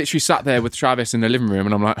paradiddle. Literally sat there with Travis in the living room,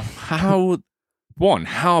 and I'm like, how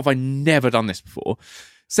have I never done this before?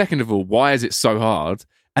 Second of all, why is it so hard?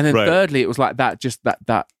 And then thirdly, it was like that, just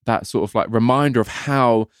that sort of like reminder of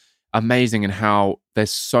how amazing and how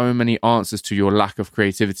there's so many answers to your lack of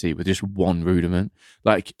creativity with just one rudiment.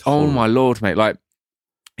 Like, oh my Lord, mate. Like,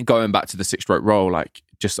 going back to the 6-stroke roll, like,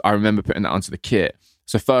 just I remember putting that onto the kit.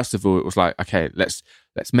 So first of all, it was like, okay, let's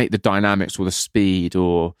make the dynamics or the speed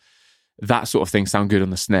or that sort of thing sound good on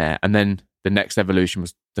the snare. And then the next evolution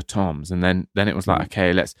was the toms. And then it was like,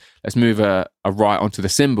 okay, let's move a right onto the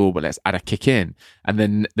cymbal, but let's add a kick in. And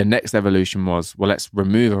then the next evolution was, well, let's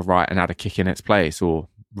remove a right and add a kick in its place, or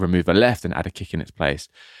remove a left and add a kick in its place.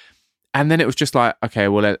 And then it was just like, okay,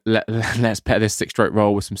 well, let's pair this 6-stroke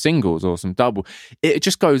roll with some singles or some double. It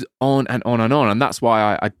just goes on and on and on. And that's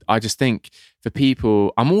why I just think for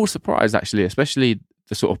people, I'm all surprised actually, especially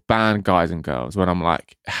the sort of band guys and girls, when I'm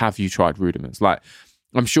like, have you tried rudiments? Like,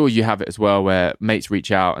 I'm sure you have it as well, where mates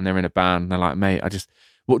reach out and they're in a band and they're like, mate,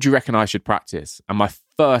 what do you reckon I should practice? And my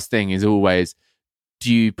first thing is always,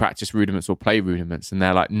 do you practice rudiments or play rudiments? And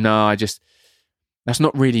they're like, no, that's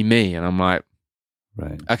not really me. And I'm like,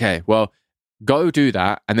 right. Okay, well, go do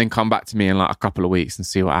that and then come back to me in like a couple of weeks and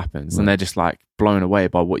see what happens. Right. And they're just like blown away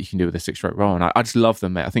by what you can do with a 6-stroke roll. And I just love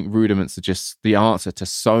them, mate. I think rudiments are just the answer to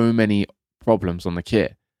so many problems on the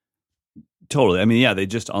kit. Totally. I mean, yeah, they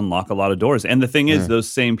just unlock a lot of doors. And the thing is, those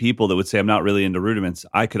same people that would say, I'm not really into rudiments,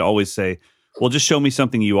 I could always say, well, just show me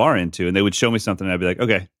something you are into. And they would show me something and I'd be like,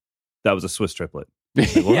 okay, that was a Swiss triplet.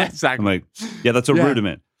 Like, yeah, exactly. I'm like, yeah, that's a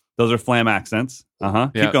rudiment. Those are flam accents.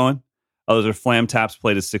 Keep going. Oh, those are flam taps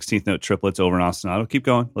played as 16th note triplets over an ostinato. Keep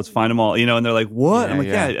going. Let's find them all. And they're like, what? I'm like,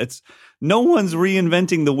 it's no one's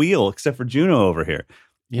reinventing the wheel except for Juno over here.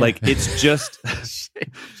 Yeah. Like, it's just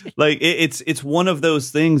like, it's one of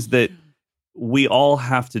those things that we all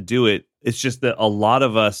have to do it. It's just that a lot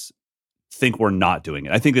of us think we're not doing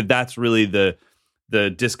it. I think that that's really the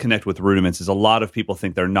disconnect with rudiments is a lot of people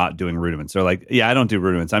think they're not doing rudiments. They're like, yeah, I don't do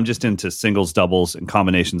rudiments. I'm just into singles, doubles, and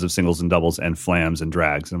combinations of singles and doubles and flams and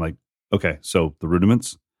drags. And I'm like, okay, so the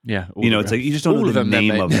rudiments? Yeah. It's like you just don't know the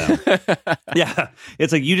name of them. Yeah.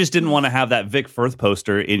 It's like you just didn't want to have that Vic Firth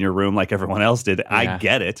poster in your room like everyone else did. Yeah. I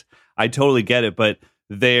get it. I totally get it. But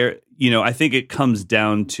I think it comes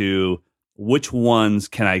down to which ones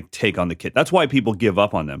can I take on the kit? That's why people give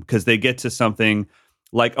up on them, because they get to something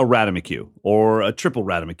like a Radamacue or a triple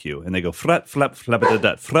Radamacue, and they go fret, flap,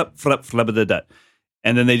 flabba-da-dut, fret, flap, flabba-da-dut.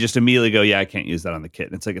 And then they just immediately go, yeah, I can't use that on the kit.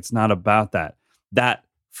 And it's like, it's not about that. That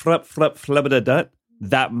fret, flap, flabba-da-dut,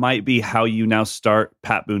 that might be how you now start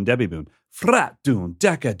Pat Boone, Debbie Boone. Frat doom,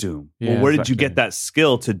 deca doom. Yeah, well, where did you get that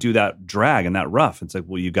skill to do that drag and that rough? It's like,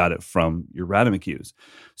 well, you got it from your Radamacues.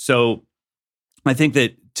 So I think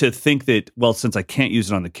that to think that, well, since I can't use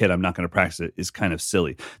it on the kit, I'm not going to practice it is kind of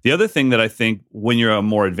silly. The other thing that I think when you're a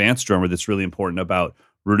more advanced drummer that's really important about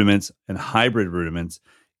rudiments and hybrid rudiments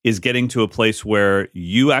is getting to a place where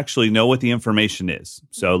you actually know what the information is.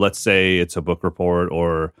 So let's say it's a book report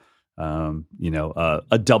or,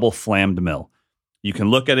 a double flammed mill. You can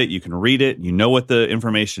look at it, you can read it, you know what the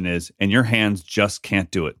information is, and your hands just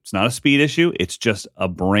can't do it. It's not a speed issue. It's just a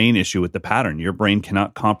brain issue with the pattern. Your brain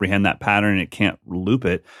cannot comprehend that pattern. It can't loop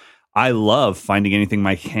it. I love finding anything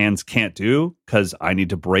my hands can't do because I need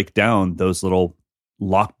to break down those little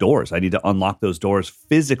locked doors. I need to unlock those doors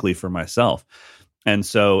physically for myself. And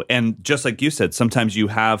so, and just like you said, sometimes you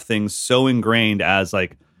have things so ingrained as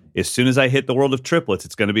like, as soon as I hit the world of triplets,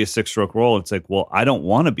 it's going to be a 6-stroke roll. It's like, well, I don't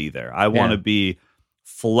want to be there. I want to be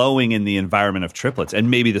flowing in the environment of triplets.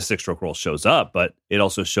 And maybe the 6-stroke roll shows up, but it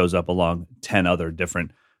also shows up along 10 other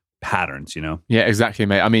different patterns, Yeah, exactly,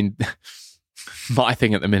 mate. I mean, my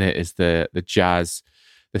thing at the minute is the jazz,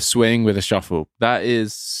 the swing with a shuffle. That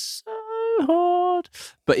is so hard.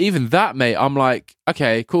 But even that, mate, I'm like,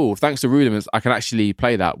 okay, cool. Thanks to rudiments, I can actually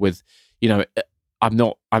play that with, I'm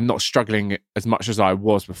not struggling as much as I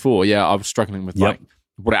was before. Yeah, I was struggling with like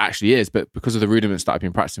what it actually is, but because of the rudiments that I've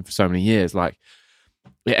been practicing for so many years, like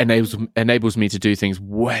it enables me to do things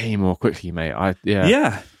way more quickly, mate.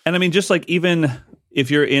 Yeah. And I mean, just like even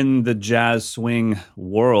if you're in the jazz swing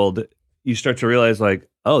world, you start to realize like,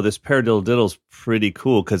 oh, this paradiddle-diddle's pretty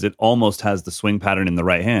cool because it almost has the swing pattern in the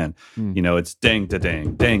right hand. It's ding to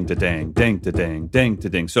ding, ding to ding, ding to ding, ding to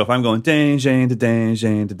ding. So if I'm going ding, jane to ding,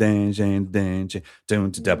 jane to ding, jane to ding,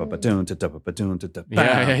 doon to dappa, doon to dappa, doon to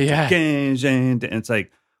dappa, jane, and it's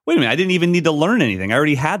like, wait a minute, I didn't even need to learn anything. I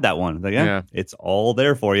already had that one. Like, it's all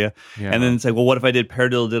there for you. Yeah. And then it's like, well, what if I did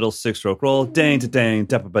paradiddle-diddle 6-stroke roll, ding to ding,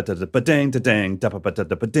 dappa, ding to ding,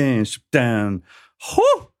 dappa, ding, down.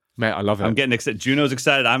 Whew! Mate, I love it. I'm getting excited. Juno's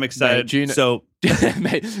excited. I'm excited. Mate,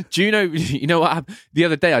 mate, Juno, you know what? The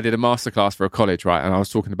other day I did a masterclass for a college, right? And I was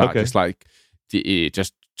talking about just like,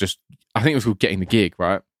 just I think it was called Getting the Gig,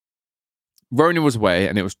 right? Ronan was away,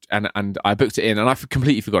 and it was, and I booked it in, and I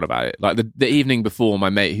completely forgot about it. Like the evening before, my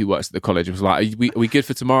mate who works at the college was like, are we good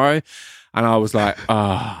for tomorrow? And I was like,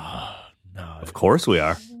 oh, no. Of course we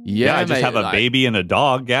are. Yeah, I just have a baby and a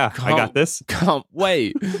dog. Yeah, I got this. Can't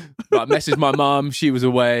wait. Like, messaged my mum. She was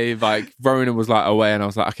away. Like, Ronan was like away, and I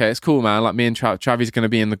was like, okay, it's cool, man. Like, me and Travis going to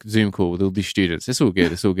be in the Zoom call with all these students. It's all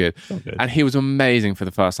good. It's all good. And he was amazing for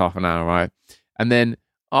the first half an hour, right? And then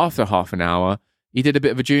after half an hour, he did a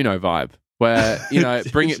bit of a Juno vibe where,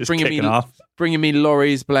 bringing me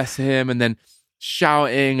lorries, bless him, and then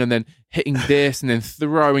shouting, and then hitting this, and then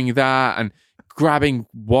throwing that, and grabbing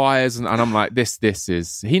wires, and I'm like, this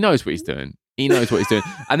is, he knows what he's doing. He knows what he's doing.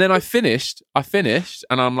 And then I finished,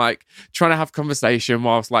 and I'm like trying to have conversation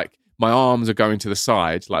whilst like my arms are going to the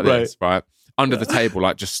side like this, right? Under the table,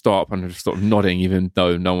 like just stop, and just sort of nodding even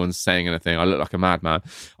though no one's saying anything. I look like a madman.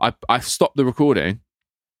 I stopped the recording,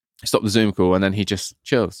 stopped the Zoom call, and then he just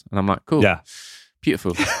chills. And I'm like, cool. Yeah.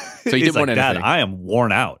 Beautiful. So he didn't want anything. Dad, I am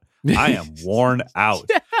worn out.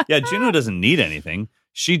 Yeah, Juno doesn't need anything.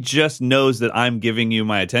 She just knows that I'm giving you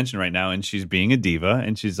my attention right now, and she's being a diva,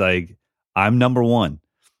 and she's like, I'm number one.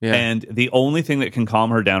 Yeah. And the only thing that can calm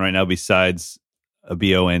her down right now, besides a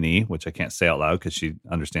BONE, which I can't say out loud because she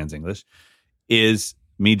understands English, is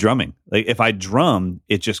me drumming. Like if I drum,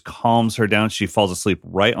 it just calms her down. She falls asleep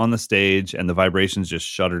right on the stage and the vibrations just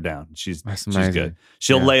shut her down. She's good.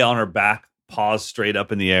 She'll lay on her back, paws straight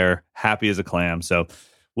up in the air, happy as a clam. So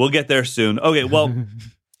we'll get there soon. Okay, well,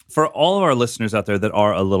 for all of our listeners out there that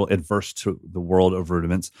are a little adverse to the world of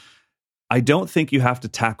rudiments, I don't think you have to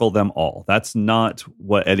tackle them all. That's not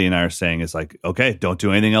what Eddie and I are saying is like, okay, don't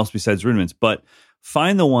do anything else besides rudiments, but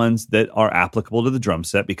find the ones that are applicable to the drum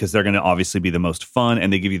set because they're going to obviously be the most fun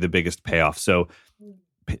and they give you the biggest payoff. So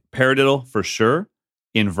paradiddle for sure,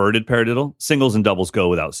 inverted paradiddle, singles and doubles go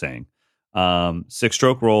without saying.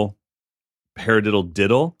 6-stroke roll, paradiddle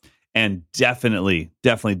diddle, and definitely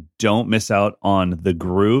don't miss out on the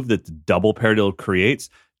groove that the double paradiddle creates.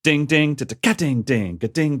 Ding ding ka ding ding ka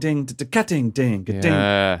ding ding ka ding ding ka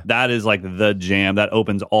ding. That is like the jam that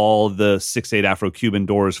opens all the 6/8 Afro-Cuban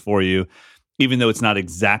doors for you. Even though it's not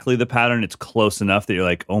exactly the pattern, it's close enough that you're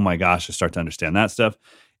like, oh my gosh, I start to understand that stuff.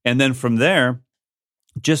 And then from there,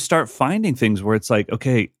 just start finding things where it's like,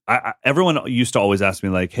 okay, everyone used to always ask me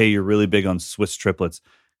like, hey, you're really big on Swiss triplets.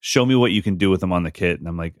 Show me what you can do with them on the kit. And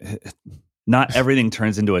I'm like, not everything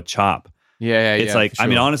turns into a chop. It's like, sure. I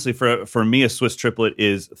mean, honestly, for me, a Swiss triplet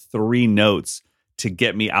is 3 notes to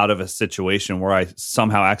get me out of a situation where I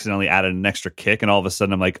somehow accidentally added an extra kick. And all of a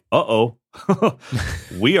sudden I'm like, uh-oh,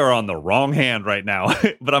 we are on the wrong hand right now.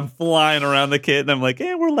 But I'm flying around the kit and I'm like,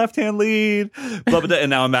 hey, we're left hand lead. Blah, blah, blah,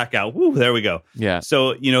 and now I'm back out. Woo, there we go. Yeah.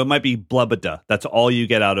 So, it might be blah, blah, blah. That's all you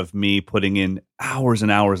get out of me putting in hours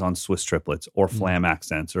and hours on Swiss triplets or flam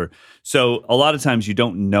accents. So a lot of times you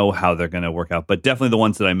don't know how they're going to work out. But definitely the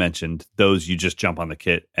ones that I mentioned, those you just jump on the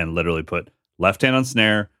kit and literally put left hand on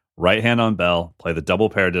snare, right hand on bell, play the double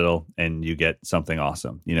paradiddle, and you get something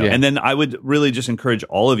awesome. And then I would really just encourage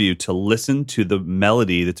all of you to listen to the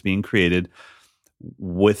melody that's being created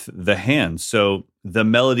with the hands. So the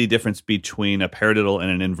melody difference between a paradiddle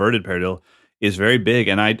and an inverted paradiddle is very big.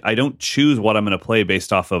 And I don't choose what I'm going to play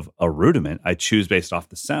based off of a rudiment. I choose based off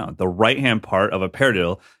the sound. The right hand part of a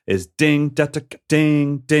paradiddle is ding, da, da,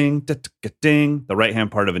 ding, ding, da, da, ding. The right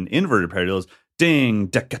hand part of an inverted paradiddle is ding,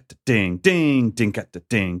 da, da, ding, ding, ding, da,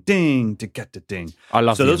 ding, ding, da, da, ding. I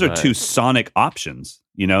love. So those are 2 sonic options,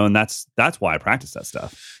 and that's why I practice that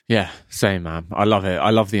stuff. Yeah, same, man. I love it.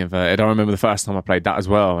 I love the inverted. I remember the first time I played that as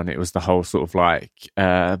well, and it was the whole sort of like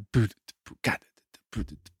the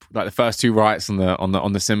first 2 rights on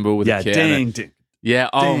the cymbal with the kit. Ding, ding. Yeah.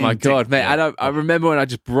 Oh my god, mate! I remember when I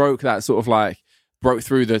just broke that sort of like broke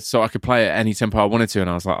through so I could play at any tempo I wanted to, and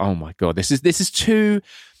I was like, oh my god, this is too.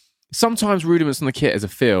 Sometimes rudiments on the kit as a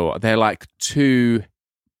feel, they're like too,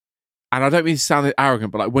 and I don't mean to sound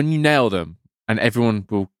arrogant, but like when you nail them, and everyone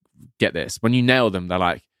will get this, when you nail them, they're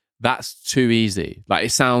like, that's too easy. Like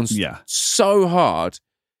it sounds so hard.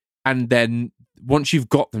 And then once you've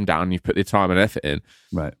got them down, you've put the time and effort in.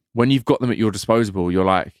 Right. When you've got them at your disposal,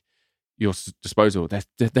 they're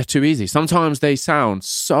too easy. Sometimes they sound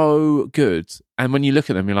so good. And when you look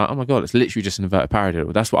at them, you're like, oh my God, it's literally just an inverted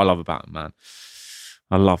paradiddle. That's what I love about them, man.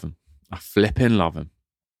 I love them. I flipping love him.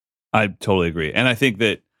 I totally agree. And I think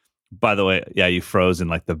that, by the way, you froze in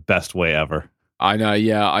like the best way ever. I know,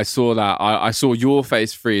 yeah. I saw that. I saw your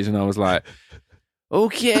face freeze and I was like,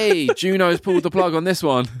 okay, Juno's pulled the plug on this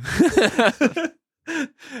one.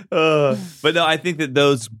 But no, I think that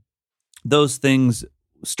those things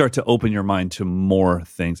start to open your mind to more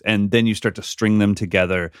things. And then you start to string them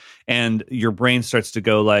together and your brain starts to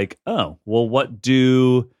go like, oh, well, what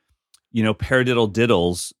do, paradiddle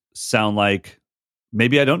diddles sound like?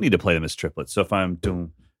 Maybe I don't need to play them as triplets. So if I'm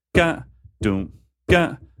doom ga,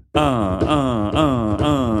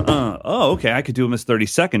 oh, okay, I could do them as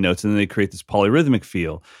 30-second notes, and then they create this polyrhythmic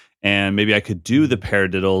feel. And maybe I could do the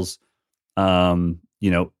paradiddles,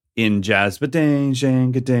 in jazz, but ding,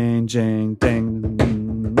 jang, ding, jang, ding,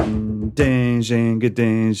 ding, jang,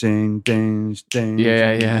 ding, jang, ding, ding.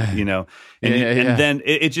 Yeah. And then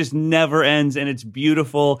it just never ends, and it's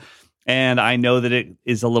beautiful. And I know that it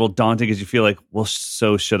is a little daunting because you feel like, well,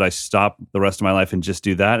 so should I stop the rest of my life and just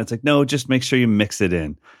do that? It's like, no, just make sure you mix it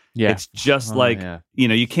in. Yeah. It's just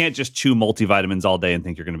you can't just chew multivitamins all day and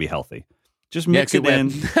think you're going to be healthy. Just mix it in.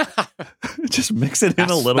 Just mix it in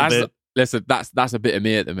a little bit. Listen, that's a bit of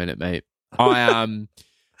me at the minute, mate.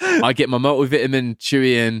 I get my multivitamin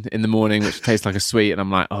chewy in the morning, which tastes like a sweet, and I'm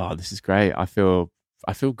like, oh, this is great. I feel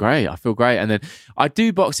great. And then I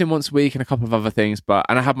do boxing once a week and a couple of other things,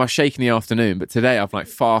 and I have my shake in the afternoon. But today I've like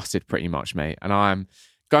fasted pretty much, mate. And I'm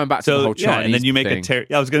going back to the whole Chinese and then you make thing.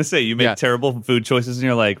 I was going to say, you make terrible food choices and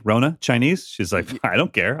you're like, Rona, Chinese? She's like, I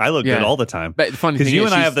don't care. I look good all the time. But the funny thing is, you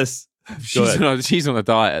and I have this. She's on a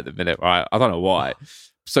diet at the minute, right? I don't know why.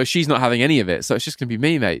 So she's not having any of it. So it's just going to be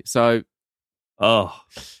me, mate. So Oh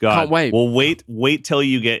God. Can't wait. Well, wait till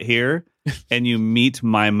you get here and you meet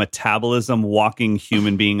my metabolism walking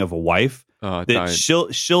human being of a wife. Oh, that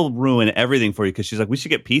she'll ruin everything for you because she's like, we should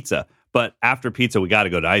get pizza. But after pizza, we got to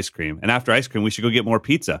go to ice cream. And after ice cream, we should go get more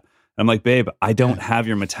pizza. I'm like, babe, I don't have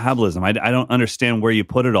your metabolism. I don't understand where you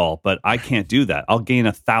put it all, but I can't do that. I'll gain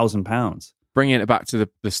 1,000 pounds. Bringing it back to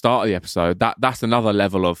the start of the episode, that's another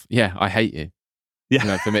level of, I hate you. Yeah, you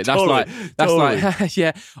know, for me, that's totally. like,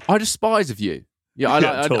 yeah, I despise of you. Yeah,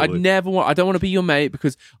 Totally. I never want. I don't want to be your mate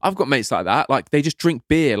because I've got mates like that. Like they just drink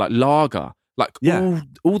beer, like lager, like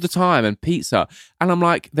all the time, and pizza. And I'm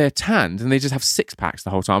like, they're tanned and they just have 6-packs the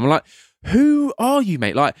whole time. I'm like, who are you,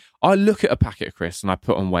 mate? Like I look at a packet of crisps and I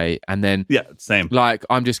put on weight, and then same. Like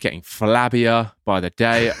I'm just getting flabbier by the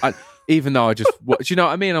day. Even though do you know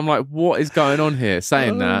what I mean? I'm like, what is going on here?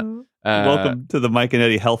 Saying that. Welcome to the Mike and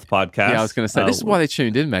Eddie Health Podcast. Yeah, I was going to say, this is why they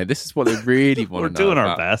tuned in, mate. This is what they really want to know. We're doing our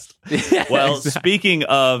about. best. Yeah, well, exactly. Speaking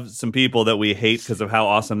of some people that we hate because of how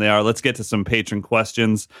awesome they are, let's get to some patron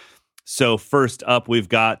questions. So first up, we've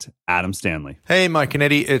got Adam Stanley. Hey, Mike and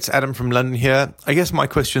Eddie. It's Adam from London here. I guess my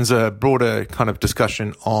question's a broader kind of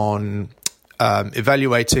discussion on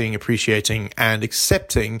evaluating, appreciating, and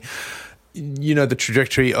accepting the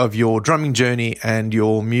trajectory of your drumming journey and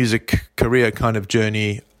your music career kind of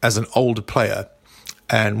journey as an older player,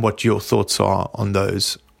 and what your thoughts are on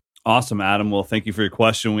those. Awesome, Adam. Well, thank you for your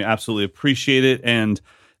question. We absolutely appreciate it. And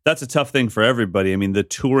that's a tough thing for everybody. I mean, the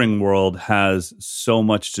touring world has so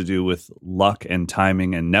much to do with luck and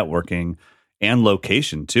timing and networking and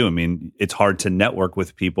location too. I mean, it's hard to network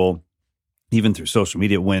with people even through social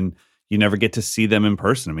media when you never get to see them in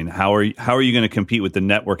person. I mean, how are you going to compete with the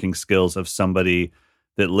networking skills of somebody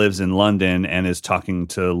that lives in London and is talking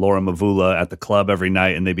to Laura Mavula at the club every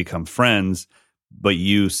night and they become friends, but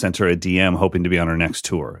you sent her a DM hoping to be on her next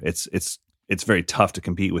tour? It's very tough to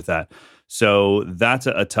compete with that. So that's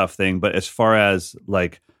a tough thing. But as far as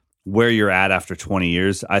like where you're at after 20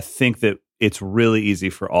 years, I think that it's really easy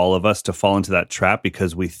for all of us to fall into that trap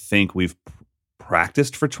because we think we've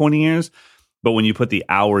practiced for 20 years. But when you put the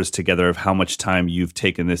hours together of how much time you've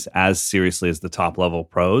taken this as seriously as the top level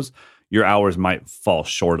pros, your hours might fall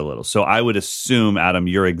short a little. So I would assume, Adam,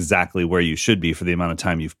 you're exactly where you should be for the amount of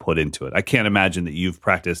time you've put into it. I can't imagine that you've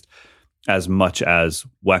practiced as much as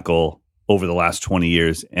Weckl over the last 20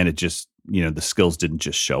 years and it just, the skills didn't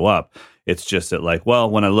just show up. It's just that like, well,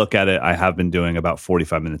 when I look at it, I have been doing about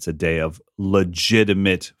 45 minutes a day of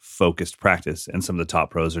legitimate focused practice. And some of the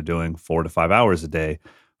top pros are doing 4 to 5 hours a day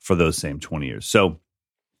for those same 20 years. So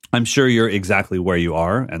I'm sure you're exactly where you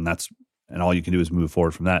are, and all you can do is move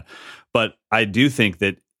forward from that. But I do think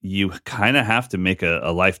that you kind of have to make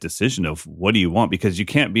a life decision of what do you want, because you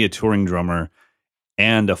can't be a touring drummer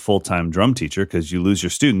and a full-time drum teacher because you lose your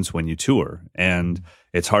students when you tour. And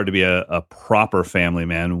it's hard to be a proper family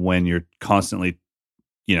man when you're constantly,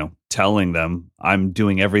 telling them I'm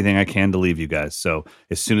doing everything I can to leave you guys. So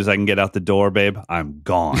as soon as I can get out the door, babe, I'm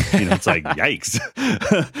gone. It's like, yikes.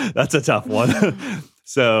 That's a tough one.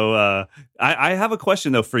 So I have a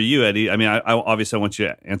question though for you, Eddie. I mean, I obviously want you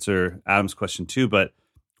to answer Adam's question too, but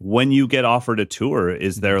when you get offered a tour,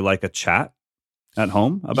 is there like a chat at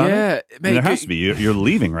home about it? Mate, I mean, there has to be. You're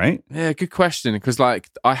leaving, right? Yeah, good question. Because like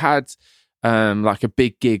I had like a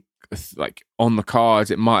big gig like on the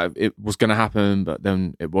cards. It was going to happen, but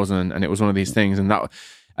then it wasn't, and it was one of these things. And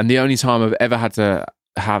the only time I've ever had to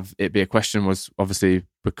have it be a question was obviously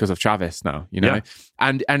because of Travis. Now,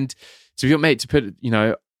 and to be mate, to put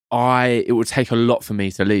it would take a lot for me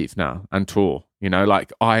to leave now and tour.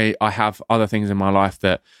 Like I have other things in my life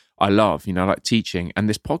that I love, like teaching and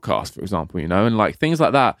this podcast, for example, and like things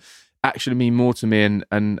like that actually mean more to me.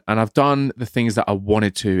 And I've done the things that I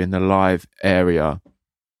wanted to in the live area,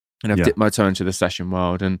 and I've dipped my toe into the session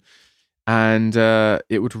world, and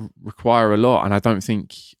it would require a lot. And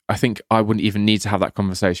I think I wouldn't even need to have that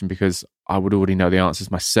conversation because I would already know the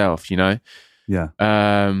answers myself, Yeah.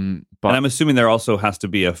 But and I'm assuming there also has to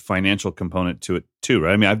be a financial component to it too,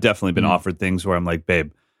 right? I mean, I've definitely been offered things where I'm like,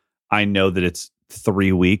 babe, I know that it's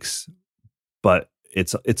 3 weeks, but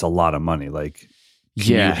it's a lot of money. Like,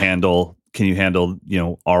 can you handle,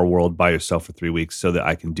 our world by yourself for 3 weeks so that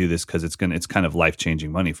I can do this? Cause it's kind of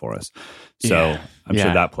life-changing money for us. So I'm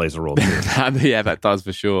sure that plays a role too. Yeah, that does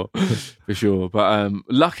for sure. For sure. But,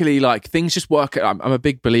 luckily like things just work. I'm a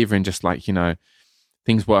big believer in just like,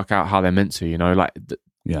 things work out how they're meant to,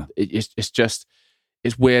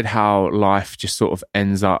 it's weird how life just sort of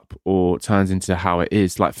ends up or turns into how it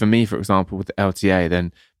is. Like for me, for example, with the LTA,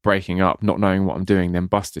 then breaking up, not knowing what I'm doing, then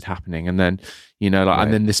Busted happening. And then, right.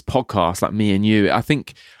 And then this podcast, like me and you, I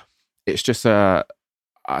think it's just I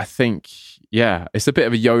think yeah, it's a bit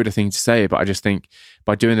of a Yoda thing to say, but I just think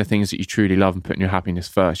by doing the things that you truly love and putting your happiness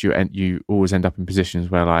first, you always end up in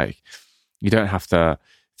positions where like you don't have to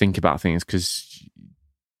think about things because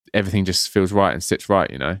everything just feels right and sits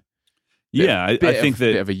right, you know? I think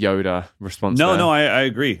that bit of a Yoda response. No, I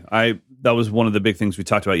agree. That was one of the big things we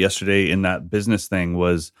talked about yesterday in that business thing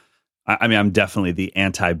was, I mean, I'm definitely the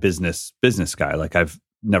anti-business guy. Like I've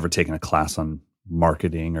never taken a class on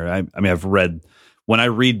marketing when I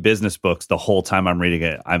read business books, the whole time I'm reading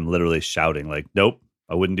it, I'm literally shouting like, nope,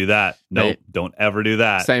 I wouldn't do that. Nope, mate, don't ever do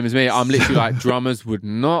that. Same as me. I'm literally like, drummers would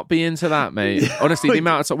not be into that, mate. Honestly, the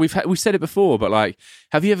amount of time we've said it before, but like,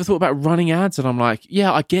 have you ever thought about running ads? And I'm like,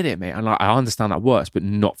 yeah, I get it, mate. And like, I understand that works, but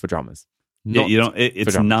not for drummers.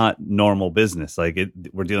 It's not normal business. Like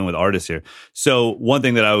we're dealing with artists here. So one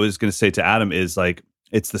thing that I was going to say to Adam is like,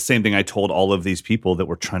 it's the same thing I told all of these people that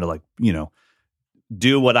were trying to like, you know,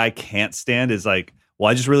 do what I can't stand is like, well,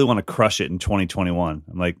 I just really want to crush it in 2021.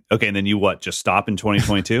 I'm like, okay, and then you what? Just stop in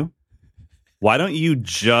 2022? Why don't you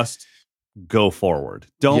just go forward?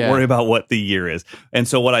 Don't worry about what the year is. And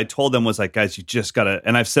so what I told them was like, guys, you just got to,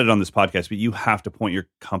 and I've said it on this podcast, but you have to point your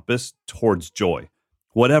compass towards joy.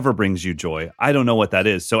 Whatever brings you joy. I don't know what that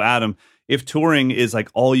is. So Adam, if touring is like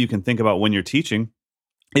all you can think about when you're teaching,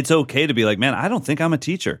 it's okay to be like, man, I don't think I'm a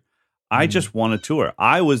teacher. I just want to tour.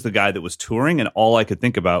 I was the guy that was touring and all I could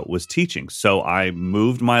think about was teaching. So I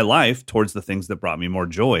moved my life towards the things that brought me more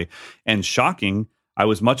joy. And shocking, I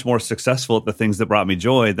was much more successful at the things that brought me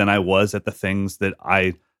joy than I was at the things that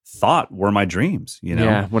I thought were my dreams, you know?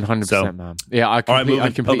 Yeah, 100%, man. Yeah, I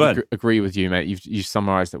completely agree with you, mate. You've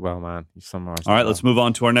summarized it well, man. You've summarized it well. All right, let's move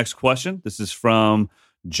on to our next question. This is from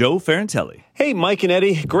Joe Ferrantelli. Hey, Mike and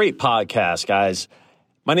Eddie. Great podcast, guys.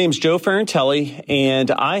 My name's Joe Ferrantelli,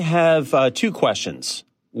 and I have 2 questions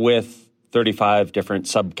with 35 different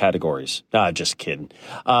subcategories. Nah, just kidding.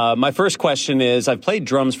 My first question is, I've played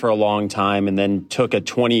drums for a long time and then took a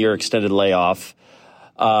 20-year extended layoff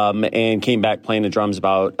and came back playing the drums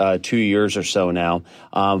about 2 years or so now,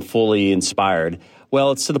 fully inspired.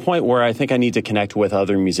 Well, it's to the point where I think I need to connect with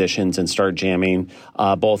other musicians and start jamming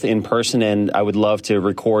both in person, and I would love to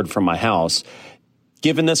record from my house.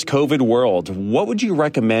 Given this COVID world, what would you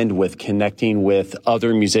recommend with connecting with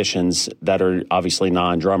other musicians that are obviously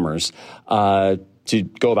non-drummers to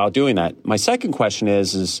go about doing that? My second question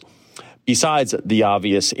is besides the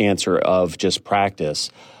obvious answer of just practice,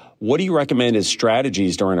 what do you recommend as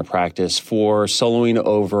strategies during a practice for soloing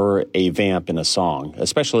over a vamp in a song,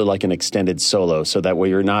 especially like an extended solo, so that way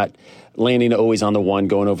you're not landing always on the one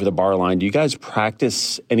going over the bar line? Do you guys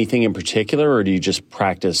practice anything in particular, or do you just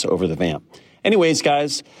practice over the vamp? Anyways,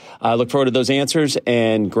 guys, I look forward to those answers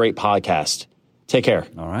and great podcast. Take care.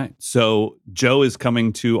 All right. So Joe is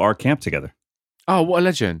coming to our camp together. Oh, what a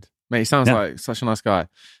legend. Mate, he sounds like such a nice guy.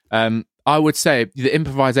 I would say the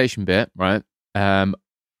improvisation bit, right?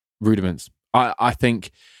 Rudiments. I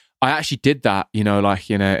think I actually did that, you know,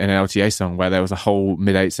 like in an LTA song where there was a whole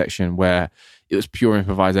mid-8 section where it was pure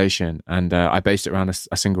improvisation, and I based it around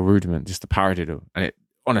a single rudiment, just a paradiddle, and it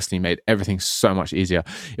honestly made everything so much easier.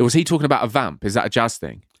 Was he talking about a vamp? Is that a jazz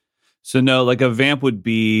thing? So no, like a vamp would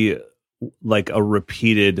be like a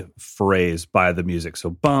repeated phrase by the music.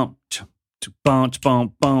 So bump, bump,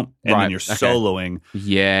 bump, bump, and then you're soloing.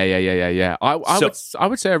 Yeah. I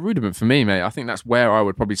would say a rudiment for me, mate. I think that's where I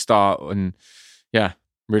would probably start. And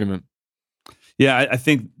rudiment. Yeah, I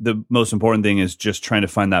think the most important thing is just trying to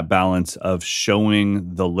find that balance of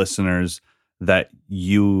showing the listeners that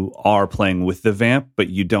you are playing with the vamp, but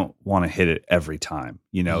you don't want to hit it every time.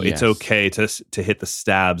 You know, It's okay to hit the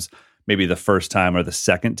stabs maybe the first time or the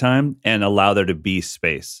second time and allow there to be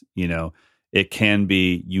space. You know, it can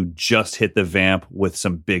be you just hit the vamp with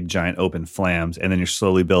some big giant open flams, and then you're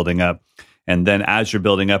slowly building up. And then as you're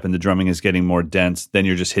building up and the drumming is getting more dense, then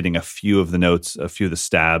you're just hitting a few of the notes, a few of the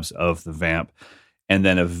stabs of the vamp. And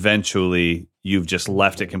then eventually you've just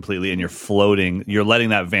left it completely and you're floating. You're letting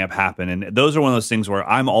that vamp happen. And those are one of those things where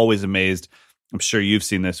I'm always amazed. I'm sure you've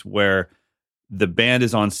seen this, where the band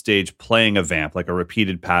is on stage playing a vamp, like a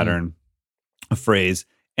repeated pattern, a phrase,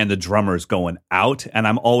 and the drummer's going out. And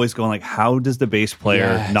I'm always going like, how does the bass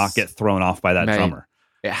player not get thrown off by that drummer?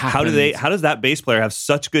 How does that bass player have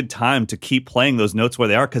such good time to keep playing those notes where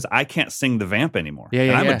they are? Because I can't sing the vamp anymore.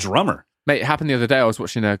 I'm a drummer. Mate, it happened the other day. I was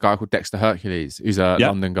watching a guy called Dexter Hercules, who's a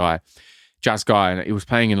London guy, jazz guy, and he was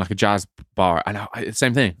playing in like a jazz bar. And the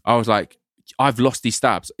same thing. I was like, I've lost these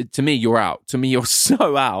stabs. To me, you're out. To me, you're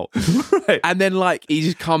so out. Right. And then like he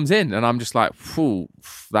just comes in, and I'm just like, "Phew,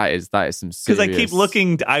 that is some serious." Because I keep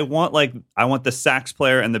looking. I want the sax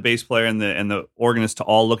player and the bass player and the organist to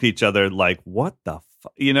all look at each other like, what the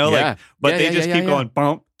fuck, you know? Like, but they just keep going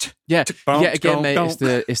bump, Yeah, again, mate,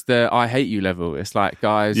 it's the I hate you level. It's like,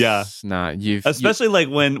 guys, you've especially like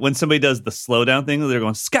when somebody does the slow down thing, they're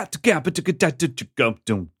going scat but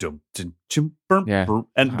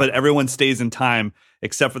everyone stays in time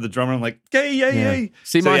except for the drummer. I'm like, yay.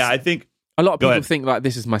 See, I think a lot of people think like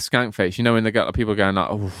this is my skank face. You know, when they got people going like,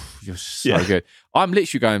 oh, you're so good. I'm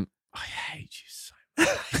literally going, I hate you so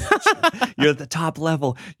much. You're at the top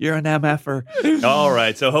level. You're an MFer. All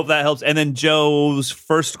right. So hope that helps. And then Joe's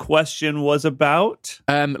first question was about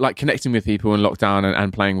like connecting with people in lockdown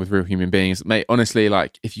and playing with real human beings. Mate, honestly,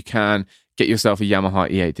 like if you can get yourself a Yamaha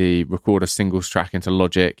E8D, record a singles track into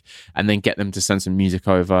Logic, and then get them to send some music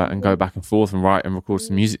over and go back and forth and write and record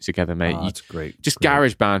some music together, mate. That's great. Just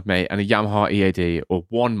GarageBand, mate, and a Yamaha E8D or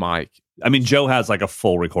one mic. I mean, Joe has like a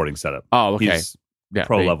full recording setup. Oh, okay. He's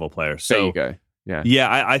pro level player. So there you go.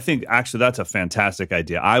 Yeah, I think actually that's a fantastic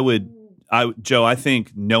idea. Joe, I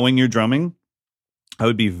think knowing your drumming, I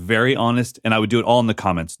would be very honest, and I would do it all in the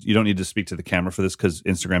comments. You don't need to speak to the camera for this because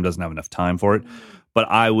Instagram doesn't have enough time for it. But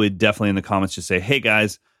I would definitely in the comments just say, hey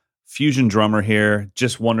guys, Fusion drummer here,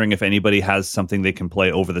 just wondering if anybody has something they can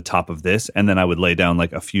play over the top of this. And then I would lay down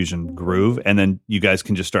like a Fusion groove, and then you guys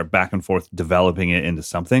can just start back and forth developing it into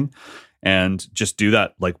something. And just do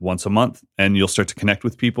that like once a month, and you'll start to connect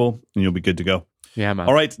with people, and you'll be good to go. Yeah, man.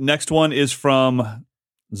 All right, next one is from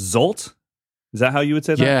Zolt. Is that how you would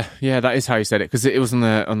say that? Yeah, that is how you said it, because it was on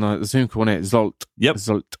the Zoom call, wasn't it? Zolt. Yep.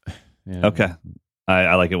 Zolt. Yeah. Okay.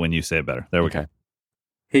 I like it when you say it better. There we go.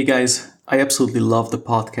 Hey guys, I absolutely love the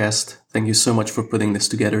podcast. Thank you so much for putting this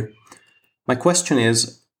together. My question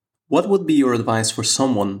is, what would be your advice for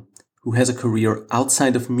someone who has a career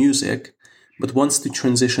outside of music but wants to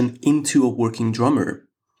transition into a working drummer?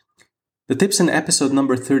 The tips in episode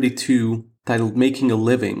number 32, titled Making a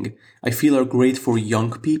Living, I feel are great for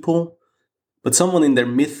young people, but someone in their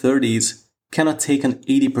mid-30s cannot take an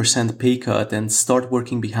 80% pay cut and start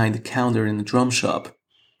working behind the counter in a drum shop.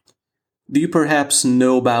 Do you perhaps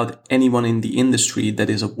know about anyone in the industry that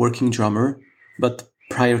is a working drummer, but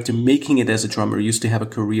prior to making it as a drummer used to have a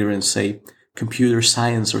career in, say, computer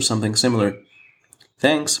science or something similar?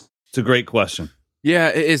 Thanks. It's a great question. Yeah,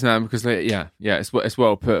 it is, man, because it's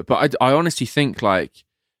well put. But I honestly think like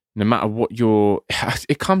no matter what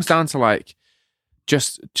it comes down to like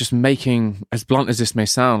just making, as blunt as this may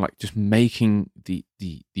sound, like just making the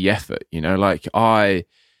effort, you know, like I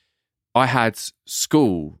had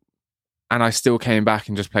school and I still came back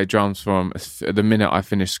and just played drums from the minute I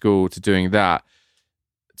finished school to doing that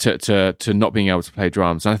to not being able to play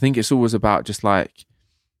drums. And I think it's always about just like,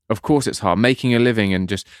 of course it's hard. Making a living and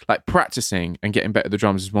just like practicing and getting better at the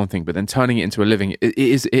drums is one thing, but then turning it into a living, it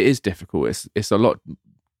is difficult. It's a lot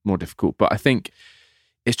more difficult. But I think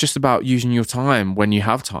it's just about using your time when you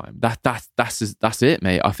have time. That's it,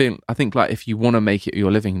 mate. I think like if you want to make it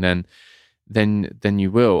your living, then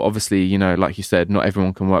you will. Obviously, you know, like you said, not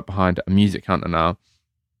everyone can work behind a music counter now.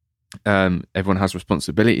 Everyone has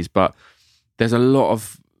responsibilities, but there's a lot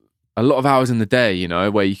of hours in the day, you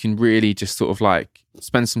know, where you can really just sort of like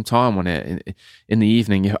spend some time on it in the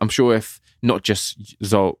evening. I'm sure if not just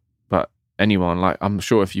Zolt, but anyone, like I'm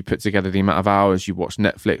sure if you put together the amount of hours you watch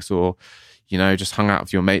Netflix or, you know, just hung out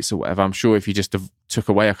with your mates or whatever, I'm sure if you just took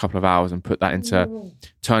away a couple of hours and put that into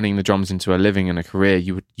turning the drums into a living and a career,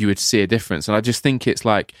 you would see a difference. And I just think it's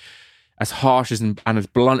like, as harsh and as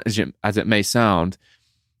blunt as it may sound,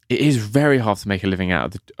 it is very hard to make a living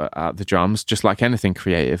out of the drums, just like anything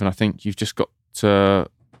creative. And I think you've just got to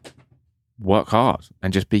work hard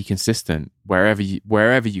and just be consistent wherever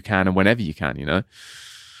you can and whenever you can, you know?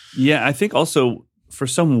 Yeah, I think also for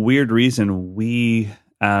some weird reason, we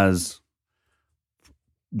as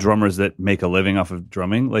drummers that make a living off of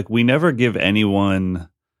drumming, like we never give anyone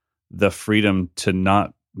the freedom to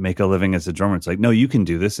not make a living as a drummer. It's like, no, you can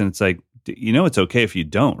do this. And it's like, you know, it's okay if you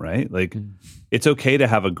don't, right? Like it's okay to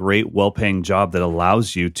have a great, well-paying job that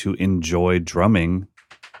allows you to enjoy drumming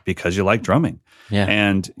because you like drumming. Yeah.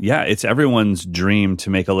 And yeah, it's everyone's dream to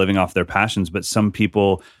make a living off their passions, but some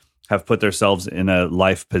people have put themselves in a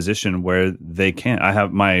life position where they can't. I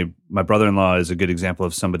have my brother-in-law is a good example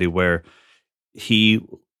of somebody where he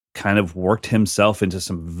kind of worked himself into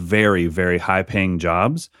some very, very high-paying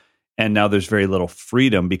jobs. And now there's very little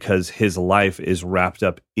freedom because his life is wrapped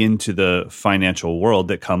up into the financial world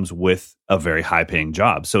that comes with a very high-paying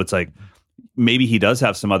job. So it's like maybe he does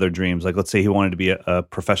have some other dreams. Like let's say he wanted to be a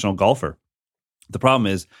professional golfer. The problem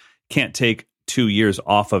is can't take 2 years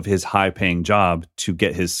off of his high-paying job to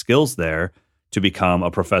get his skills there to become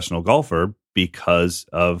a professional golfer because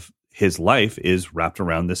of his life is wrapped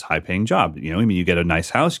around this high-paying job. You know, I mean, you get a nice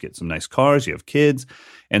house, you get some nice cars, you have kids.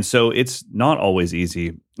 And so it's not always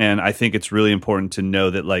easy. And I think it's really important to know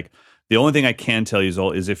that, like, the only thing I can tell you,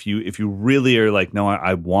 Zol, is if you really are like, no,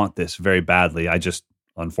 I want this very badly. I just,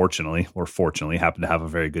 unfortunately or fortunately, happen to have a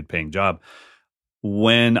very good paying job.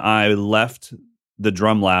 When I left the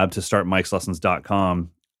drum lab to start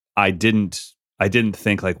Mike'sLessons.com, I didn't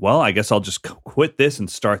think like, well, I guess I'll just quit this and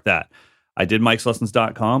start that. I did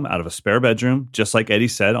Mike'sLessons.com out of a spare bedroom, just like Eddie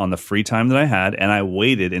said, on the free time that I had. And I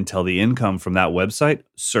waited until the income from that website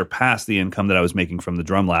surpassed the income that I was making from the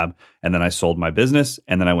drum lab. And then I sold my business,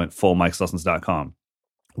 and then I went full Mike'sLessons.com.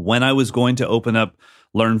 When I was going to open up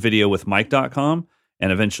LearnVideoWithMike.com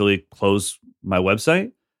and eventually close my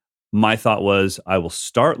website, my thought was, I will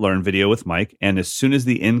start Learn Video with Mike. And as soon as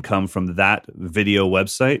the income from that video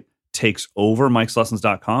website takes over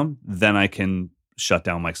Mike'sLessons.com, then I can shut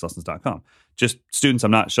down Mike'sLessons.com. Just students,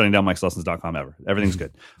 I'm not shutting down Mike'sLessons.com ever. Everything's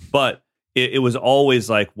good. But it was always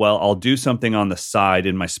like, well, I'll do something on the side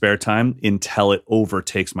in my spare time until it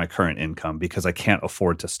overtakes my current income, because I can't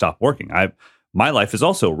afford to stop working. My life is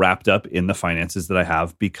also wrapped up in the finances that I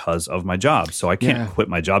have because of my job. So I can't quit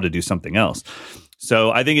my job to do something else.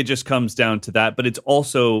 So I think it just comes down to that. But it's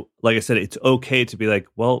also, like I said, it's okay to be like,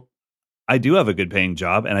 well, I do have a good paying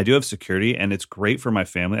job and I do have security and it's great for my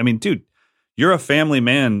family. I mean, dude, you're a family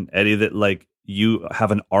man, Eddie, that like you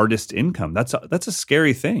have an artist income. That's a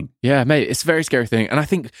scary thing. Yeah, mate, it's a very scary thing. And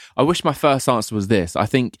I wish my first answer was this. I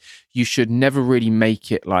think you should never really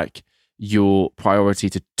make it like your priority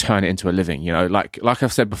to turn it into a living. You know, like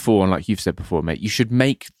I've said before, and like you've said before, mate, you should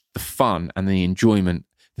make the fun and the enjoyment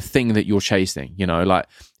the thing that you're chasing. You know, like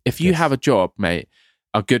if you have a job, mate,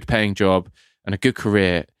 a good paying job and a good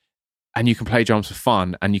career, and you can play drums for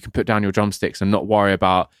fun and you can put down your drumsticks and not worry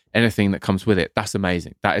about anything that comes with it, that's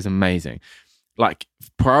amazing. That is amazing. Like,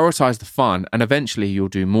 prioritize the fun, and eventually you'll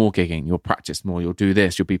do more gigging, you'll practice more, you'll do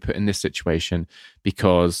this, you'll be put in this situation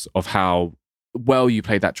because of how well you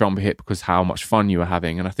played that drum hit, because how much fun you were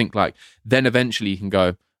having. And I think like then eventually you can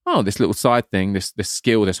go, oh, this little side thing, this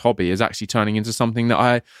skill, this hobby is actually turning into something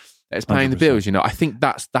that it's paying 100%. The bills. You know, I think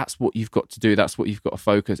that's what you've got to do. That's what you've got to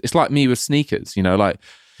focus. It's like me with sneakers, you know, like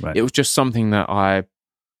It was just something that I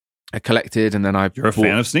collected, and then You're a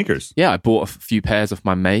fan of sneakers. Yeah, I bought a few pairs off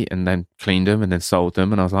my mate and then cleaned them and then sold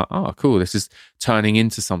them. And I was like, oh, cool, this is turning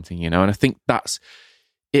into something, you know? And I think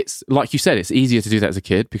it's like you said, it's easier to do that as a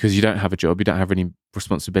kid because you don't have a job, you don't have any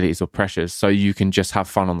responsibilities or pressures. So you can just have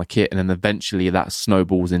fun on the kit, and then eventually that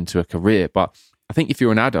snowballs into a career. But I think if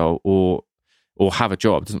you're an adult or have a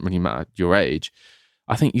job, it doesn't really matter your age,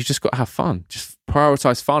 I think you just got to have fun. Just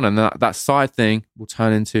prioritize fun, and that side thing will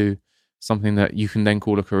turn into something that you can then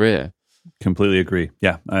call a career. Completely agree.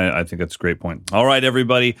 Yeah, I think that's a great point. All right,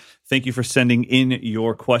 everybody. Thank you for sending in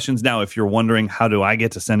your questions. Now, if you're wondering, how do I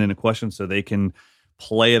get to send in a question so they can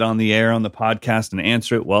play it on the air on the podcast and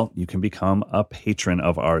answer it? Well, you can become a patron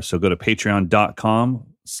of ours. So go to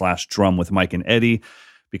patreon.com/drum with Mike and Eddie.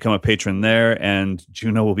 Become a patron there, and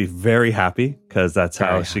Juno will be very happy because that's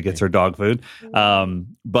how she gets her dog food.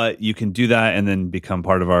 But you can do that and then become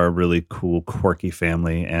part of our really cool, quirky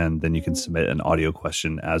family, and then you can submit an audio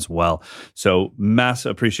question as well. So mass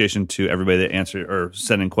appreciation to everybody that answered or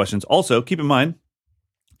sent in questions. Also, keep in mind,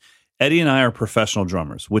 Eddie and I are professional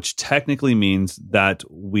drummers, which technically means that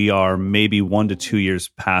we are maybe 1 to 2 years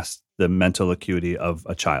past the mental acuity of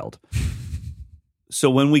a child. So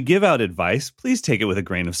when we give out advice, please take it with a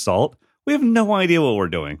grain of salt. We have no idea what we're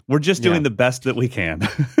doing. We're just doing the best that we can.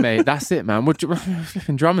 Mate, that's it, man. We're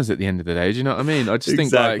flipping drummers at the end of the day. Do you know what I mean? I just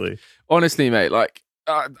think, like, honestly, mate, like,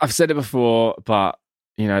 I've said it before, but,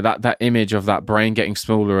 you know, that image of that brain getting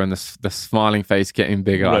smaller and the smiling face getting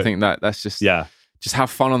bigger, I think that's just, just have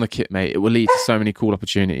fun on the kit, mate. It will lead to so many cool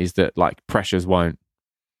opportunities that, like, pressures won't.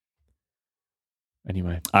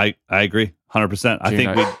 Anyway. I agree, 100%.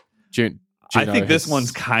 I think this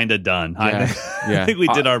one's kind of done. I think we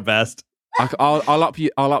did our best. I'll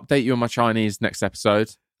update you on my Chinese next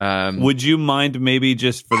episode. Would you mind maybe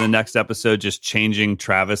just for the next episode just changing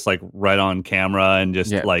Travis like right on camera and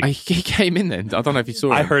just like he came in then? I don't know if you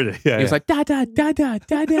saw it. I heard it. Yeah, he was like da da da da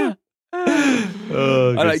da da.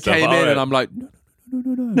 I like came in and I'm like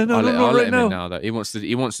no. I'll let him in now. That he wants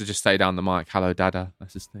to just stay down the mic. Hello, Dada.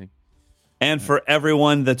 That's his thing. And for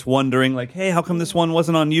everyone that's wondering, like, hey, how come this one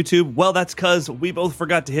wasn't on YouTube? Well, that's because we both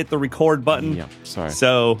forgot to hit the record button. Yeah, sorry.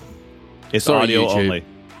 So it's audio YouTube, only.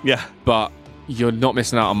 Yeah. But you're not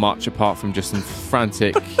missing out on much apart from just some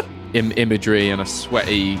frantic imagery and a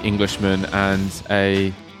sweaty Englishman and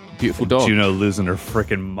a beautiful dog. Juno losing her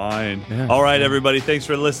freaking mind. Yeah. All right, everybody. Thanks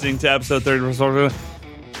for listening to episode 30.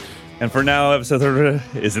 And for now, episode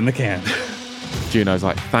is in the can. Juno's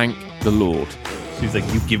like, thank the Lord. She's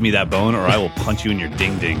like, you give me that bone or I will punch you in your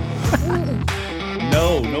ding-ding.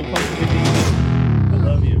 No punch in the ding-ding.